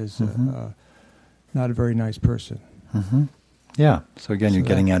situation is not a very nice person. Yeah. So again, you're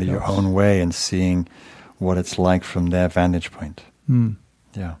getting out of your own way and seeing what it's like from their vantage point.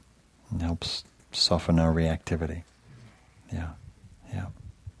 Yeah. It helps soften our reactivity. Yeah.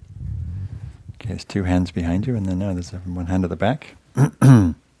 Okay, there's two hands behind you, and then there's one hand at the back.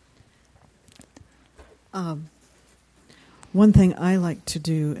 One thing I like to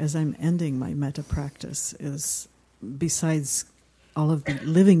do as I'm ending my metta practice is, besides all of the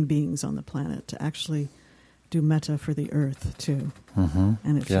living beings on the planet, to actually do metta for the earth too.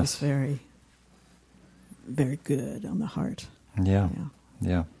 And it feels very, very good on the heart. Yeah.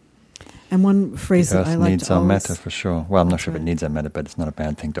 And one phrase that I like to always... needs our metta for sure. Well, I'm not sure if it needs our metta, but it's not a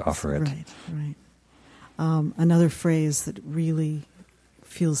bad thing to offer it. Right. Another phrase that really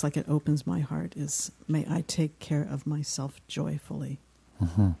feels like it opens my heart is, may I take care of myself joyfully.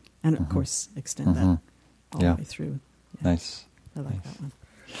 And of course, extend that all the way through. Nice. I like that one.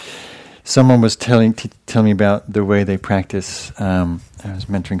 Someone was telling me about the way they practice. I was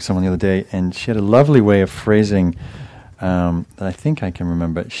mentoring someone the other day, and she had a lovely way of phrasing that I think I can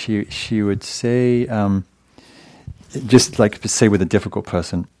remember. She would say, just like say with a difficult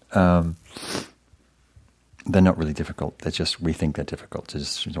person, they're not really difficult. They're just, we think they're difficult.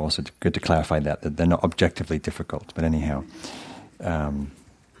 It's also good to clarify that they're not objectively difficult. But anyhow, so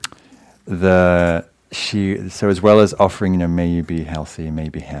as well as offering, may you be healthy, may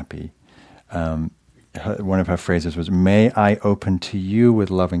you be happy. One of her phrases was, may I open to you with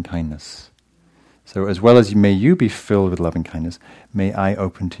loving kindness. So as well as may you be filled with loving kindness, may I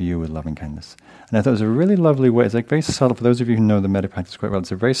open to you with loving kindness. And I thought it was a really lovely way. It's like very subtle. For those of you who know the metta practice quite well,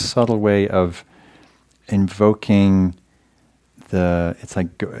 it's a very subtle way of invoking it's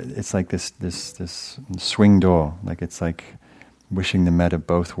like this swing door. Like it's like wishing the metta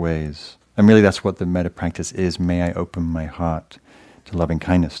both ways. And really that's what the metta practice is. May I open my heart to loving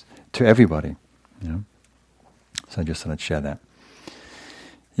kindness to everybody. So I just thought I'd share that.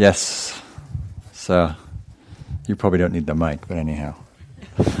 Yes. So you probably don't need the mic, but anyhow.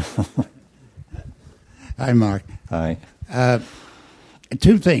 Hi, Mark. Hi.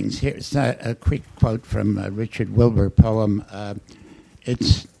 Two things. Here's a quick quote from a Richard Wilbur poem.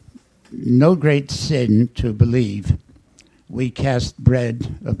 It's no great sin to believe we cast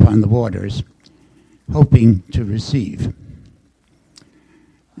bread upon the waters, hoping to receive.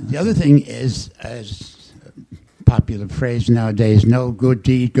 The other thing is, as a popular phrase nowadays, no good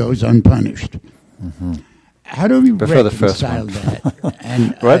deed goes unpunished. How do we reconcile that?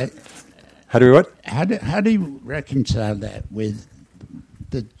 And what? How do we what? How do you reconcile that with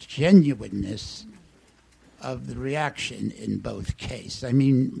the genuineness of the reaction in both cases? I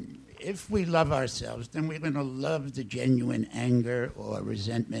mean, if we love ourselves, then we're going to love the genuine anger or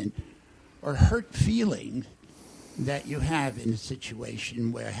resentment or hurt feeling that you have in a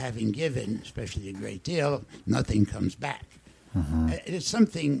situation where, having given, especially a great deal, nothing comes back. It is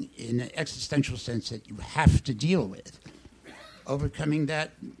something in an existential sense that you have to deal with. Overcoming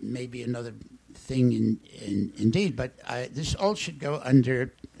that may be another thing indeed, but this all should go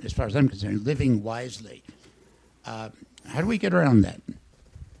under, as far as I'm concerned, living wisely. How do we get around that?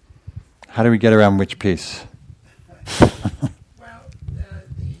 How do we get around which piece? Well,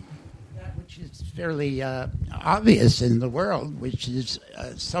 that which is fairly obvious in the world, which is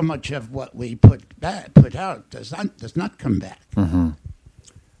so much of what we put out does not come back.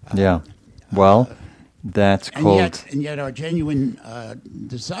 Yeah. Well, that's called. And yet, our genuine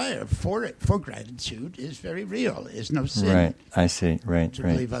desire for gratitude is very real. It's no sin. Right. I see. Right. To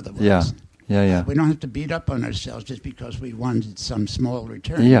right. believe otherwise. Yeah. We don't have to beat up on ourselves just because we wanted some small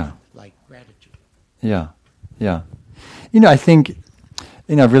return. Yeah. Like gratitude. Yeah. I think,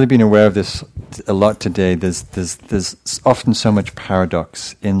 I've really been aware of this a lot today. There's often so much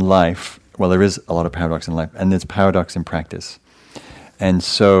paradox in life. Well, there is a lot of paradox in life, and there's paradox in practice. And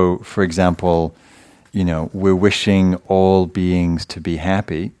so, for example, we're wishing all beings to be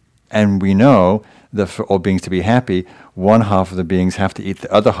happy, and we know that for all beings to be happy, one half of the beings have to eat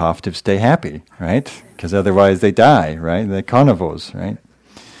the other half to stay happy, right? Because otherwise they die, right? They're carnivores, right?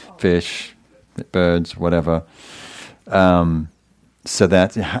 Fish, birds, whatever. So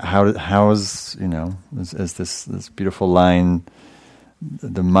that how is as this beautiful line,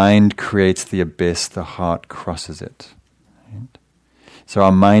 the mind creates the abyss, the heart crosses it. Right? So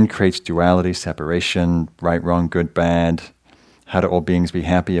our mind creates duality, separation, right, wrong, good, bad. How do all beings be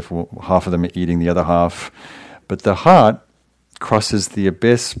happy if half of them are eating the other half? But the heart crosses the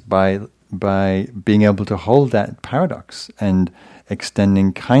abyss by being able to hold that paradox and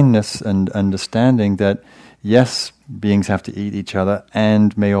extending kindness and understanding that, yes, beings have to eat each other,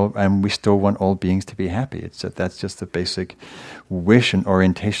 and we still want all beings to be happy. That's just the basic wish and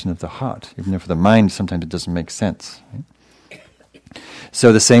orientation of the heart. Even if for the mind, sometimes it doesn't make sense. Right?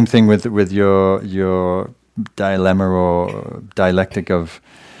 So the same thing with your dilemma or dialectic of,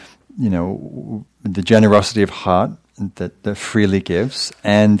 the generosity of heart that freely gives,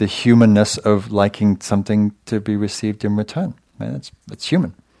 and the humanness of liking something to be received in return. Right? That's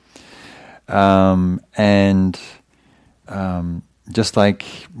human. And just like,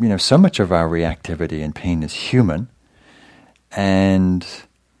 so much of our reactivity and pain is human, and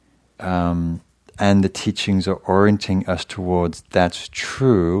the teachings are orienting us towards that's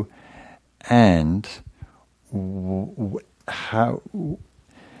true, and how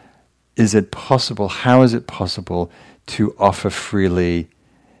is it possible to offer freely,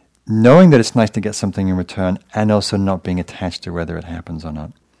 knowing that it's nice to get something in return, and also not being attached to whether it happens or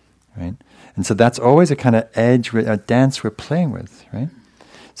not, right? And so that's always a kind of edge, a dance we're playing with, right?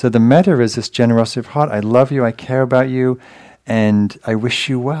 So the metta is this generosity of heart. I love you, I care about you, and I wish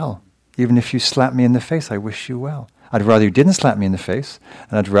you well. Even if you slap me in the face, I wish you well. I'd rather you didn't slap me in the face,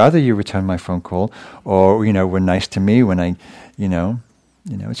 and I'd rather you return my phone call, or, were nice to me when I,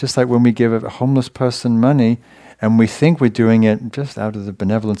 it's just like when we give a homeless person money, and we think we're doing it just out of the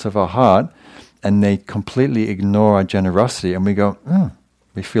benevolence of our heart, and they completely ignore our generosity, and we go,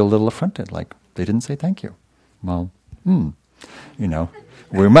 we feel a little affronted, like they didn't say thank you. Well, we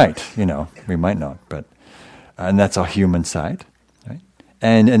might, we might not, but, and that's our human side.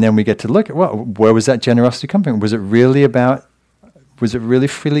 And then we get to look at, where was that generosity coming from? Was it really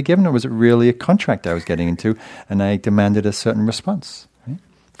freely given, or was it really a contract I was getting into, and I demanded a certain response? Right?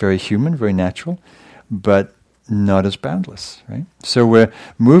 Very human, very natural, but not as boundless. Right? So we're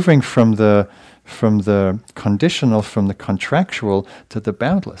moving from the conditional, from the contractual to the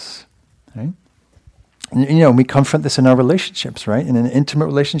boundless. Right? And, we confront this in our relationships, right? In an intimate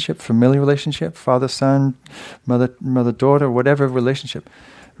relationship, familiar relationship, father-son, mother-daughter, whatever relationship,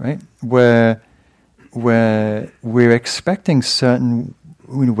 right? Where we're expecting certain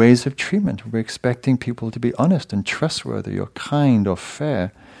ways of treatment. We're expecting people to be honest and trustworthy or kind or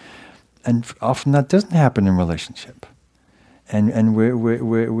fair. And often that doesn't happen in relationship. And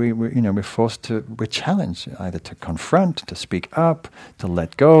we're forced to, we're challenged either to confront, to speak up, to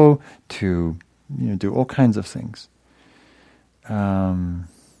let go, to do all kinds of things.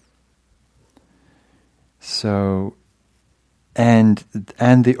 So, and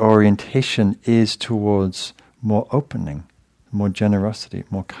the orientation is towards more opening, more generosity,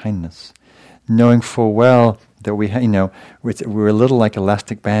 more kindness, knowing full well that we're a little like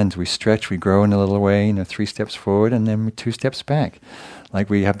elastic bands. We stretch, we grow in a little way, 3 steps forward and then 2 steps back. Like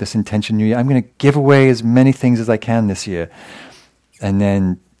we have this intention, New Year, I'm going to give away as many things as I can this year. And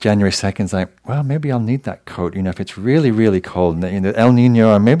then January 2nd is like, well, maybe I'll need that coat, if it's really, really cold, and El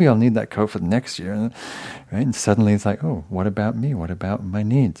Nino, or maybe I'll need that coat for the next year, right? And suddenly it's like, oh, what about me? What about my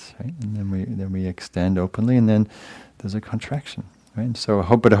needs? Right? And then we extend openly, and then there's a contraction, right? And so,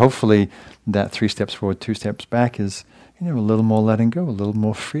 hopefully, that 3 steps forward, 2 steps back is, a little more letting go, a little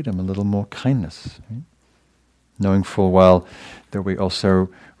more freedom, a little more kindness, right? Knowing full well that we also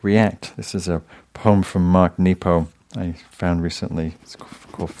react. This is a poem from Mark Nepo I found recently. It's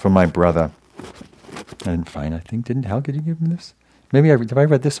called "For My Brother." I didn't find. Didn't Helga, did you give me this? Maybe have I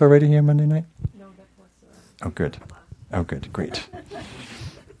read this already here Monday night? No, that was. Oh, good. Oh, good. Great.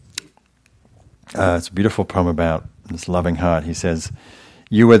 It's a beautiful poem about this loving heart. He says,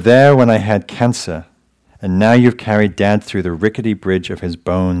 "You were there when I had cancer, and now you've carried Dad through the rickety bridge of his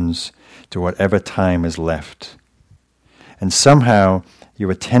bones to whatever time is left. And somehow you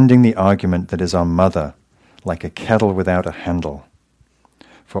are tending the argument that is our mother, like a kettle without a handle.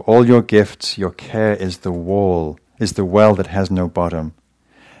 For all your gifts, your care is the well that has no bottom.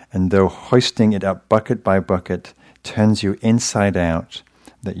 And though hoisting it up bucket by bucket turns you inside out,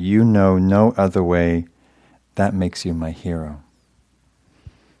 that you know no other way, that makes you my hero."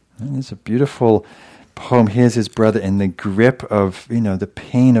 And it's a beautiful poem. Here's his brother in the grip of, the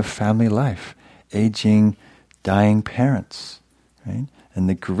pain of family life, aging, dying parents, right? And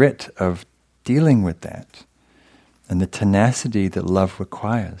the grit of dealing with that, and the tenacity that love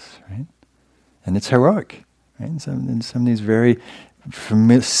requires, right? And it's heroic, right? In some of these very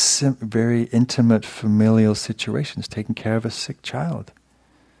intimate familial situations, taking care of a sick child.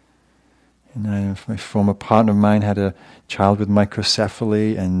 My former partner of mine had a child with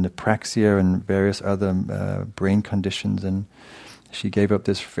microcephaly and apraxia and various other brain conditions, and she gave up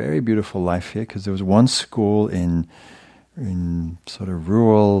this very beautiful life here because there was one school in sort of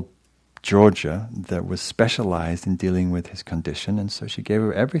rural Georgia that was specialized in dealing with his condition, and so she gave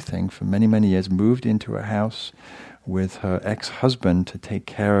up everything for many, many years, moved into a house with her ex-husband to take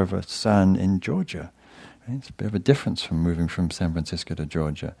care of a son in Georgia. Right? It's a bit of a difference from moving from San Francisco to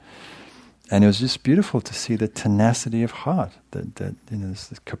Georgia. And it was just beautiful to see the tenacity of heart,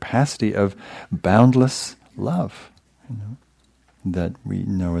 this capacity of boundless love, that we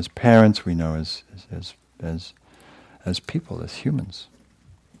know as parents, we know as people, as humans.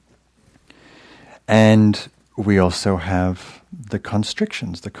 And we also have the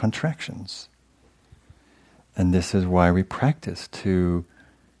constrictions, the contractions. And this is why we practice, to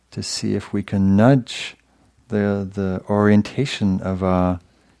see if we can nudge the orientation of our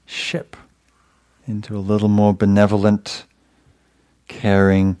ship into a little more benevolent,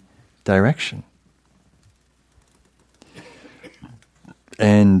 caring direction.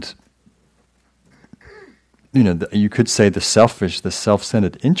 And, you could say the selfish, the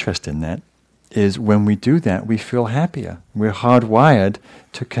self-centered interest in that is when we do that, we feel happier. We're hardwired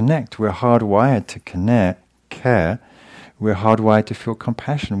to connect. We're hardwired to care. We're hardwired to feel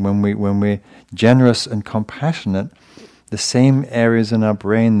compassion. When we're generous and compassionate, the same areas in our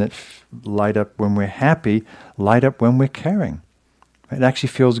brain that light up when we're happy light up when we're caring. It actually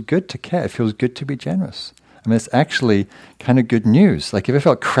feels good to care. It feels good to be generous. I mean, it's actually kind of good news. Like if it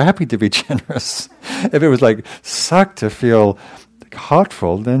felt crappy to be generous, if it was like sucked to feel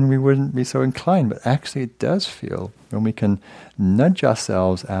heartful, then we wouldn't be so inclined. But actually it does feel, when we can nudge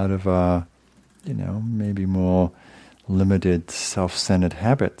ourselves out of our, maybe more limited self-centered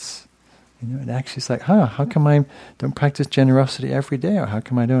habits. It actually is like, how come I don't practice generosity every day? Or how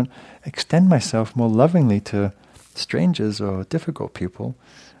come I don't extend myself more lovingly to strangers or difficult people?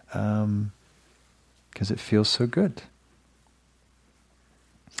 Because it feels so good.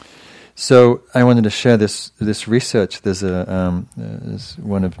 So I wanted to share this research. There's there's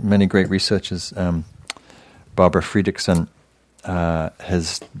one of many great researchers, Barbara Fredrickson,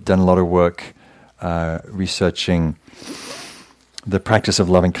 has done a lot of work researching the practice of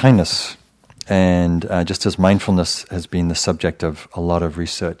loving kindness. And just as mindfulness has been the subject of a lot of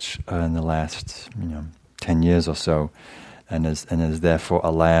research in the last 10 years or so, and has therefore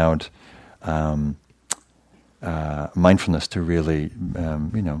allowed mindfulness to really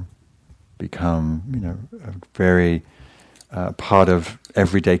become a very part of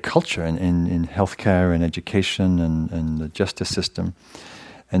everyday culture in healthcare and education and the justice system.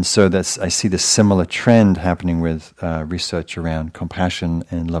 And so I see this similar trend happening with research around compassion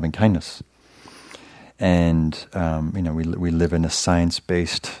and loving kindness. And we live in a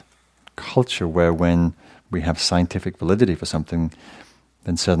science-based culture where when we have scientific validity for something,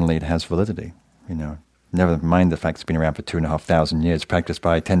 then suddenly it has validity. Never mind the fact it's been around for 2,500 years, practiced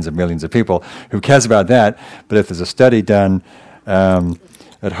by tens of millions of people. Who cares about that? But if there's a study done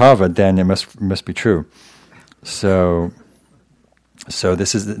at Harvard, then it must be true. So So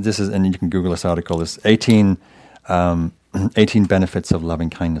this is, and you can Google this article. This 18 benefits of loving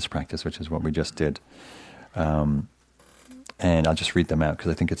kindness practice, which is what we just did. And I'll just read them out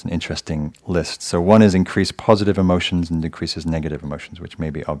because I think it's an interesting list. So one is increase positive emotions and decreases negative emotions, which may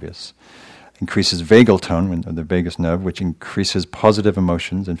be obvious. Increases vagal tone, the vagus nerve, which increases positive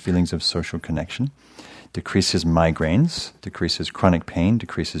emotions and feelings of social connection. Decreases migraines, decreases chronic pain,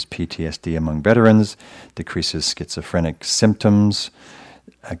 decreases PTSD among veterans, decreases schizophrenic symptoms,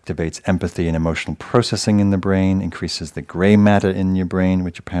 activates empathy and emotional processing in the brain, increases the gray matter in your brain,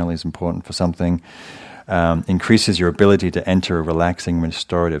 which apparently is important for something, increases your ability to enter a relaxing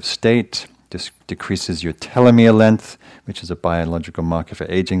restorative state, decreases your telomere length, which is a biological marker for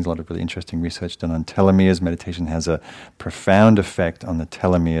aging. There's a lot of really interesting research done on telomeres. Meditation has a profound effect on the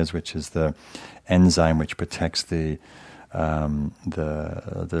telomeres, which is the enzyme which protects the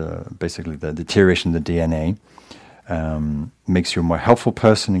basically the deterioration of the DNA. Makes you a more helpful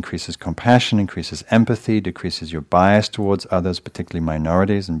person, increases compassion, increases empathy, decreases your bias towards others, particularly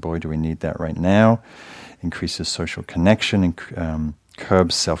minorities, and boy, do we need that right now. Increases social connection,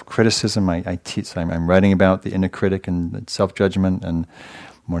 curbs self-criticism. I teach. I'm writing about the inner critic and self-judgment, and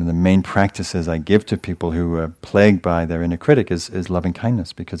one of the main practices I give to people who are plagued by their inner critic is loving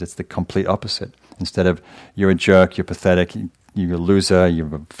kindness, because it's the complete opposite. Instead of you're a jerk, you're pathetic, you're a loser,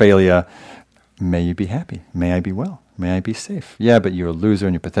 you're a failure, may you be happy, may I be well, may I be safe. Yeah, but you're a loser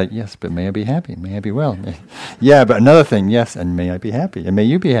and you're pathetic. Yes, but may I be happy, may I be well. Yeah, but another thing, yes, and may I be happy, and may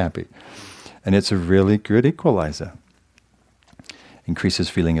you be happy. And it's a really good equalizer. Increases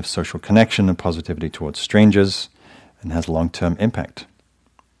feeling of social connection and positivity towards strangers, and has long-term impact.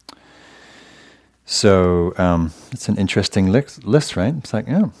 So it's an interesting list, right? It's like,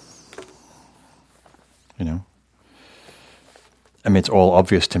 I mean, it's all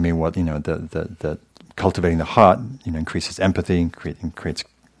obvious to me what, the cultivating the heart, increases empathy,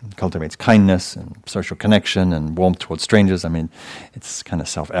 cultivates kindness and social connection and warmth towards strangers. I mean, it's kind of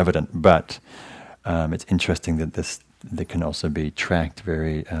self-evident, but it's interesting that they can also be tracked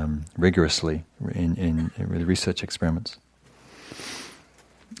very rigorously in research experiments.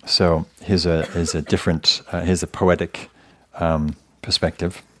 So here's a poetic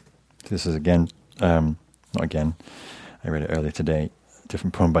perspective. This is not again. I read it earlier today. A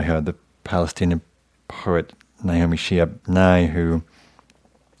different poem by her, the Palestinian poet Naomi Shihab Nye, who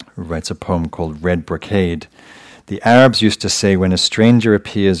writes a poem called Red Brocade. The Arabs used to say, when a stranger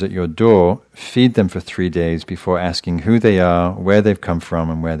appears at your door, feed them for 3 days before asking who they are, where they've come from,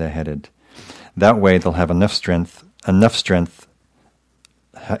 and where they're headed. That way they'll have strength enough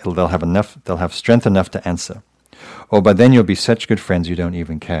to answer. Or by then you'll be such good friends you don't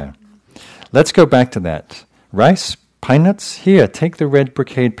even care. Let's go back to that. Rice? Pine nuts? Here, take the red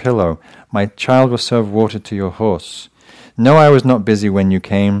brocade pillow. My child will serve water to your horse. No, I was not busy when you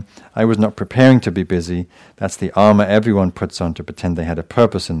came. I was not preparing to be busy. That's the armor everyone puts on to pretend they had a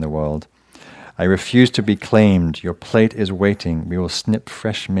purpose in the world. I refuse to be claimed. Your plate is waiting. We will snip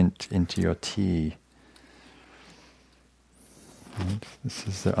fresh mint into your tea. Right? This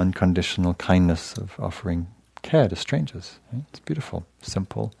is the unconditional kindness of offering care to strangers. Right? It's beautiful,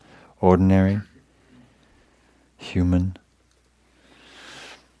 simple, ordinary, human.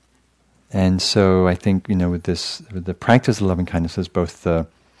 And so I think, with the practice of loving kindness is both the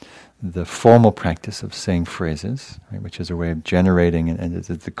formal practice of saying phrases, right, which is a way of generating and it's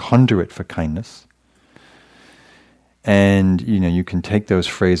the conduit for kindness. And, you can take those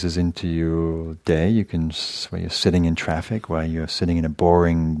phrases into your day. You can, while you're sitting in traffic, while you're sitting in a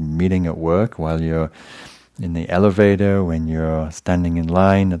boring meeting at work, while you're in the elevator, when you're standing in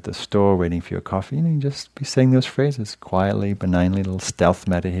line at the store waiting for your coffee, just be saying those phrases quietly, benignly, a little stealth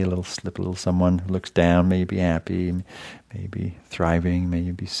metta here, a little someone who looks down, may you be happy, may you be thriving, may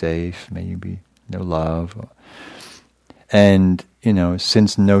you be safe, may you be no love. And,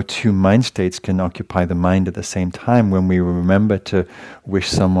 since no two mind states can occupy the mind at the same time, when we remember to wish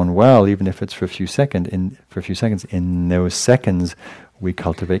someone well, even if it's for a few seconds, in those seconds we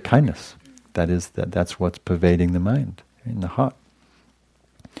cultivate kindness. That's what's pervading the mind, in the heart.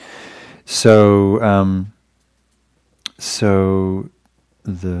 So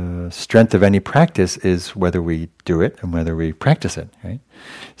the strength of any practice is whether we do it and whether we practice it, right?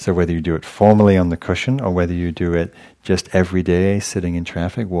 So whether you do it formally on the cushion or whether you do it just every day, sitting in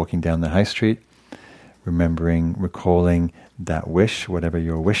traffic, walking down the high street, recalling that wish, whatever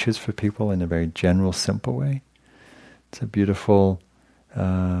your wish is for people, in a very general, simple way. It's a beautiful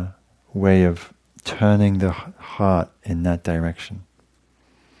way of turning the heart in that direction.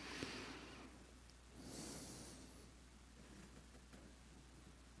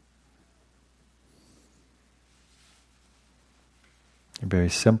 Very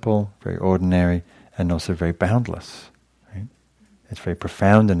simple, very ordinary, and also very boundless. Right? It's very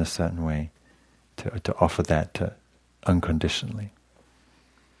profound in a certain way to offer that unconditionally.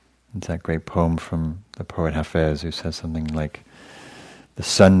 It's that great poem from the poet Hafez who says something like, "The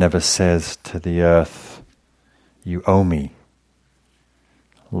sun never says to the earth, 'You owe me.'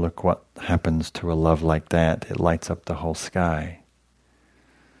 Look what happens to a love like that. It lights up the whole sky."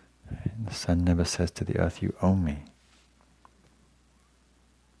 And the sun never says to the earth, "You owe me."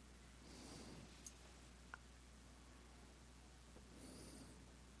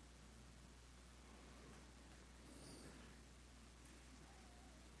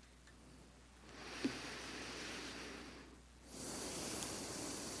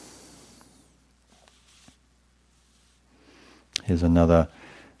 Here's another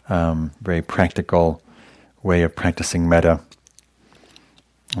very practical way of practicing metta.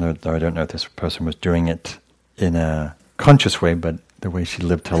 Though I don't know if this person was doing it in a conscious way, but the way she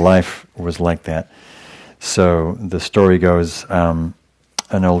lived her life was like that. So the story goes, an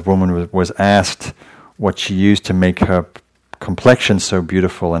old woman was asked what she used to make her complexion so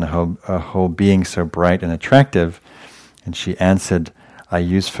beautiful and her whole being so bright and attractive. And she answered, "I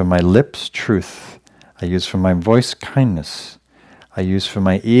use for my lips truth. I use for my voice kindness. I use for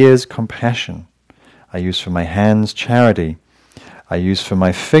my ears compassion. I use for my hands charity. I use for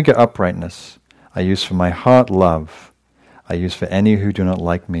my figure uprightness. I use for my heart love. I use for any who do not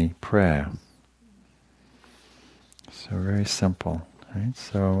like me prayer." So very simple, right?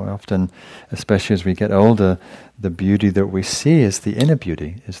 So often, especially as we get older, the beauty that we see is the inner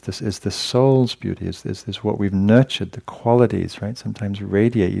beauty, is the soul's beauty, is this what we've nurtured, the qualities, right? Sometimes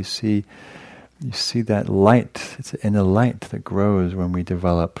radiate. You see that light. It's an inner light that grows when we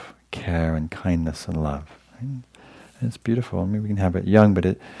develop care and kindness and love. Right? And it's beautiful. I mean, we can have it young, but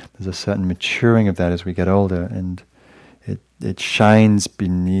there's a certain maturing of that as we get older, and it shines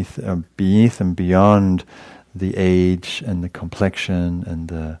beneath and beyond the age and the complexion and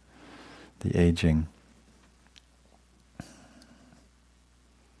the aging.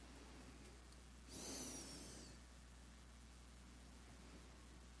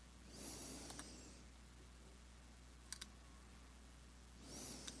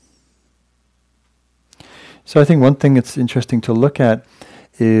 So I think one thing that's interesting to look at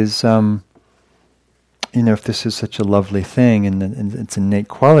is, if this is such a lovely thing and its innate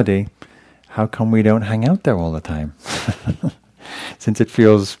quality, how come we don't hang out there all the time? Since it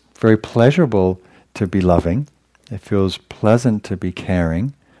feels very pleasurable to be loving, it feels pleasant to be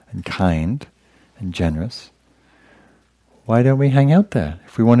caring and kind and generous, why don't we hang out there?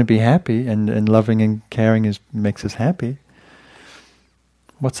 If we want to be happy and loving and caring makes us happy,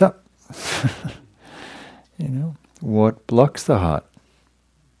 what's up? What blocks the heart?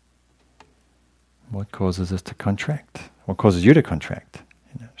 What causes us to contract? What causes you to contract?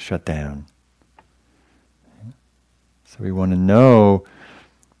 Shut down. So we want to know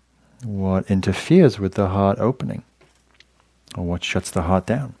what interferes with the heart opening, or what shuts the heart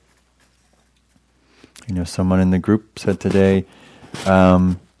down. Someone in the group said today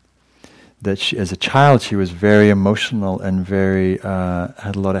that she, as a child, she was very emotional and very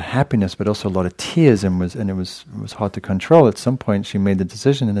had a lot of happiness, but also a lot of tears, and it was hard to control. At some point, she made the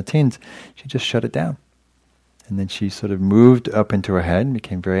decision in the teens. She just shut it down, and then she sort of moved up into her head and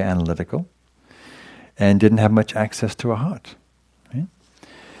became very analytical, and didn't have much access to her heart. Right?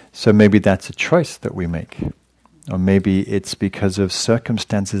 So maybe that's a choice that we make. Or maybe it's because of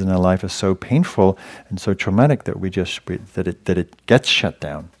circumstances in our life are so painful and so traumatic that that it gets shut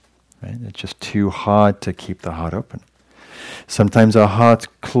down. Right? It's just too hard to keep the heart open. Sometimes our hearts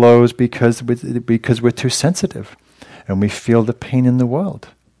close because we're too sensitive, and we feel the pain in the world.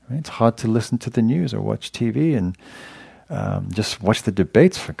 Right? It's hard to listen to the news or watch TV and just watch the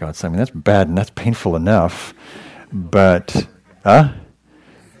debates, for God's sake. I mean, that's bad and that's painful enough. But, now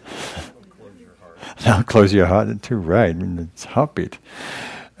close your heart. Too right. I mean, it's heartbeat.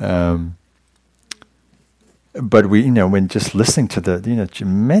 But when just listening to the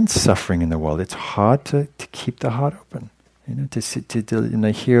immense suffering in the world, it's hard to keep the heart open.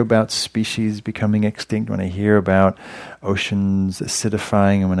 To hear about species becoming extinct, when I hear about oceans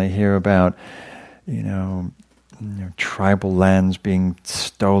acidifying, and when I hear about tribal lands being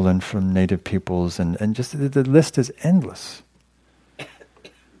stolen from native peoples, and just the list is endless.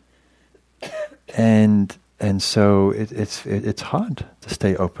 And so it's hard to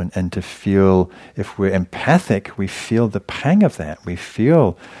stay open and to feel. If we're empathic, we feel the pang of that. We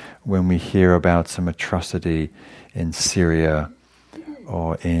feel when we hear about some atrocity in Syria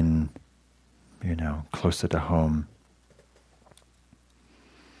or in, closer to home.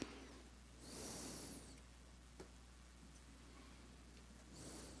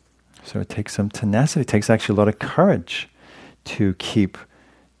 So it takes some tenacity. It takes actually a lot of courage to keep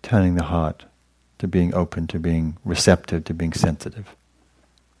turning the heart, to being open, to being receptive, to being sensitive.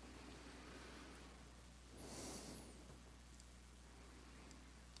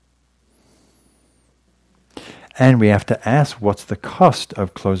 And we have to ask, what's the cost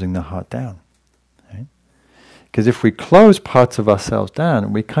of closing the heart down? Because if we close parts of ourselves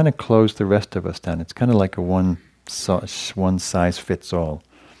down, we kind of close the rest of us down. It's kind of like a one size fits all.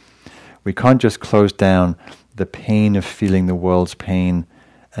 We can't just close down the pain of feeling the world's pain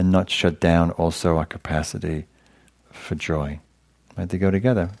and not shut down also our capacity for joy. Right? They go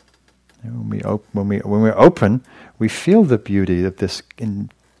together. When we're open, we feel the beauty of this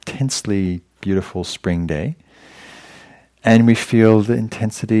intensely beautiful spring day. And we feel the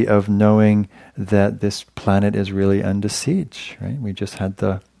intensity of knowing that this planet is really under siege. Right? We just had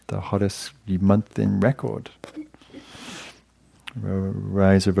the hottest month in record. A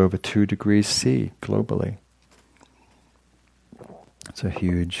rise of over 2 degrees C globally. It's a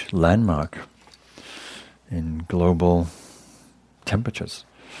huge landmark in global temperatures.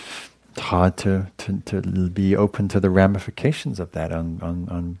 It's hard to be open to the ramifications of that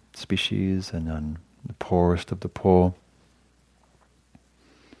on species and on the poorest of the poor.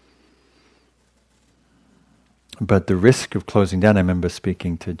 But the risk of closing down, I remember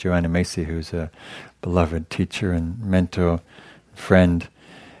speaking to Joanna Macy, who's a beloved teacher and mentor, friend,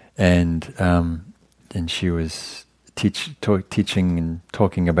 and she was teaching and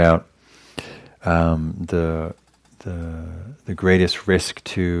talking about the greatest risk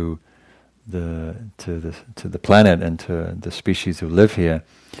to the planet and to the species who live here.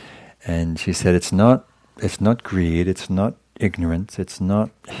 And she said it's not greed, it's not ignorance, it's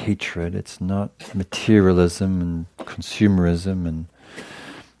not hatred, it's not materialism and consumerism, and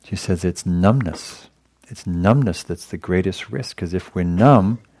she says it's numbness. It's numbness that's the greatest risk, because if we're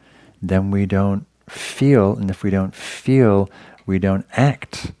numb, then we don't feel, and if we don't feel, we don't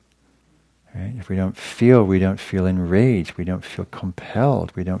act. Right? If we don't feel enraged, we don't feel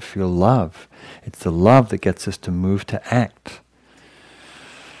compelled, we don't feel love. It's the love that gets us to move to act.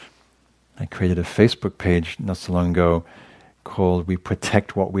 I created a Facebook page not so long ago called We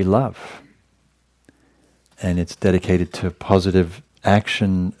Protect What We Love. And it's dedicated to positive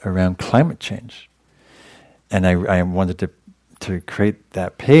action around climate change. And I wanted to create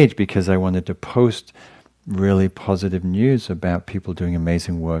that page because I wanted to post really positive news about people doing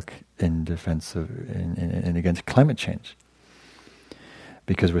amazing work in defense of and against climate change.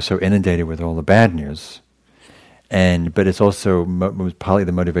 Because we're so inundated with all the bad news. But it's also partly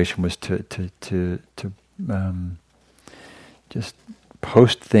the motivation was to just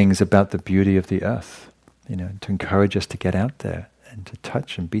post things about the beauty of the earth, to encourage us to get out there and to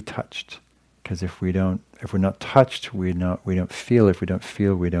touch and be touched. Because if we're not touched, we don't feel. If we don't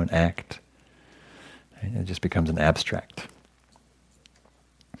feel, we don't act. And it just becomes an abstract.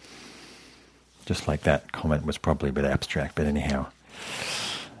 Just like that comment was probably a bit abstract, but anyhow.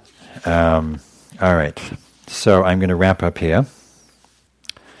 All right. So I'm going to wrap up here.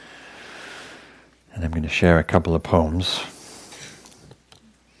 And I'm going to share a couple of poems.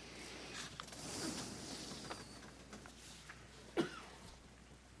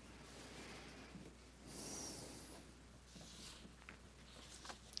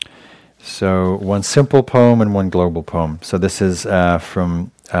 So one simple poem and one global poem. So this is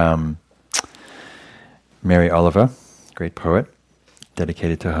from Mary Oliver, great poet,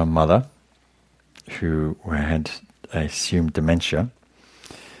 dedicated to her mother, who had, I assume, dementia,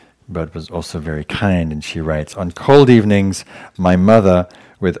 but was also very kind. And she writes, "On cold evenings, my mother,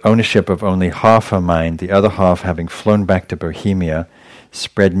 with ownership of only half her mind, the other half having flown back to Bohemia,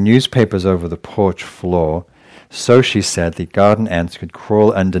 spread newspapers over the porch floor. So, she said, the garden ants could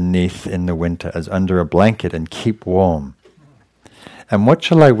crawl underneath in the winter as under a blanket and keep warm. And what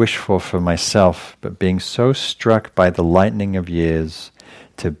shall I wish for myself, but being so struck by the lightning of years,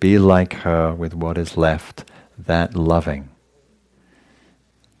 to be like her with what is left, that loving."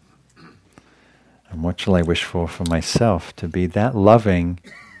 And what shall I wish for myself, to be that loving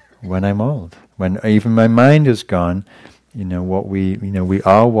when I'm old, when even my mind is gone. We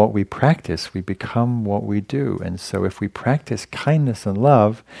are what we practice. We become what we do. And so if we practice kindness and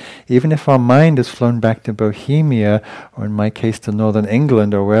love, even if our mind has flown back to Bohemia, or in my case to Northern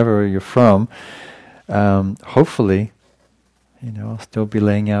England, or wherever you're from, hopefully, I'll still be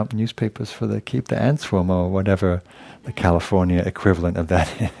laying out newspapers for the Keep the Ants Warm, or whatever the California equivalent of that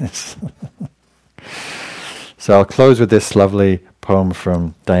is. So I'll close with this lovely poem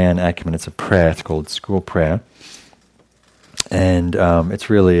from Diane Ackerman. It's a prayer. It's called School Prayer. And it's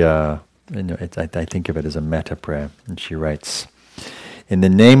really, I think of it as a metta prayer. And she writes, In the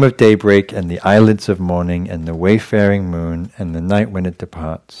name of daybreak and the eyelids of morning and the wayfaring moon and the night when it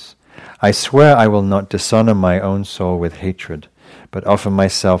departs, I swear I will not dishonor my own soul with hatred, but offer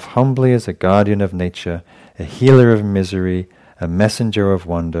myself humbly as a guardian of nature, a healer of misery, a messenger of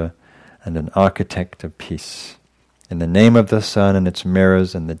wonder, and an architect of peace. In the name of the sun and its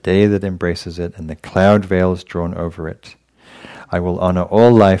mirrors and the day that embraces it and the cloud veils drawn over it, I will honor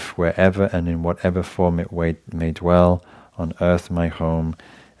all life wherever and in whatever form it may dwell, on earth my home,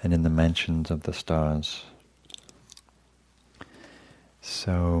 and in the mansions of the stars.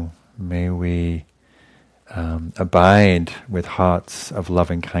 So may we abide with hearts of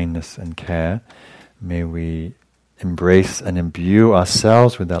loving kindness and care. May we embrace and imbue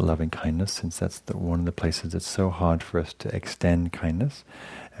ourselves with that loving kindness, since that's one of the places it's so hard for us to extend kindness.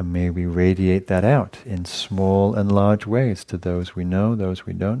 And may we radiate that out in small and large ways to those we know, those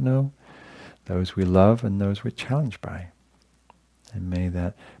we don't know, those we love, and those we're challenged by. And may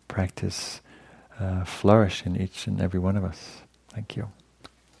that practice flourish in each and every one of us. Thank you.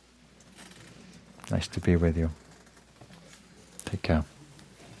 Nice to be with you. Take care.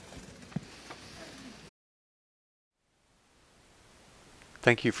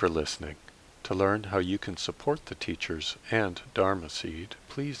 Thank you for listening. To learn how you can support the teachers and Dharma Seed,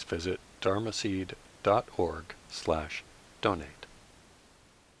 please visit dharmaseed.org/donate.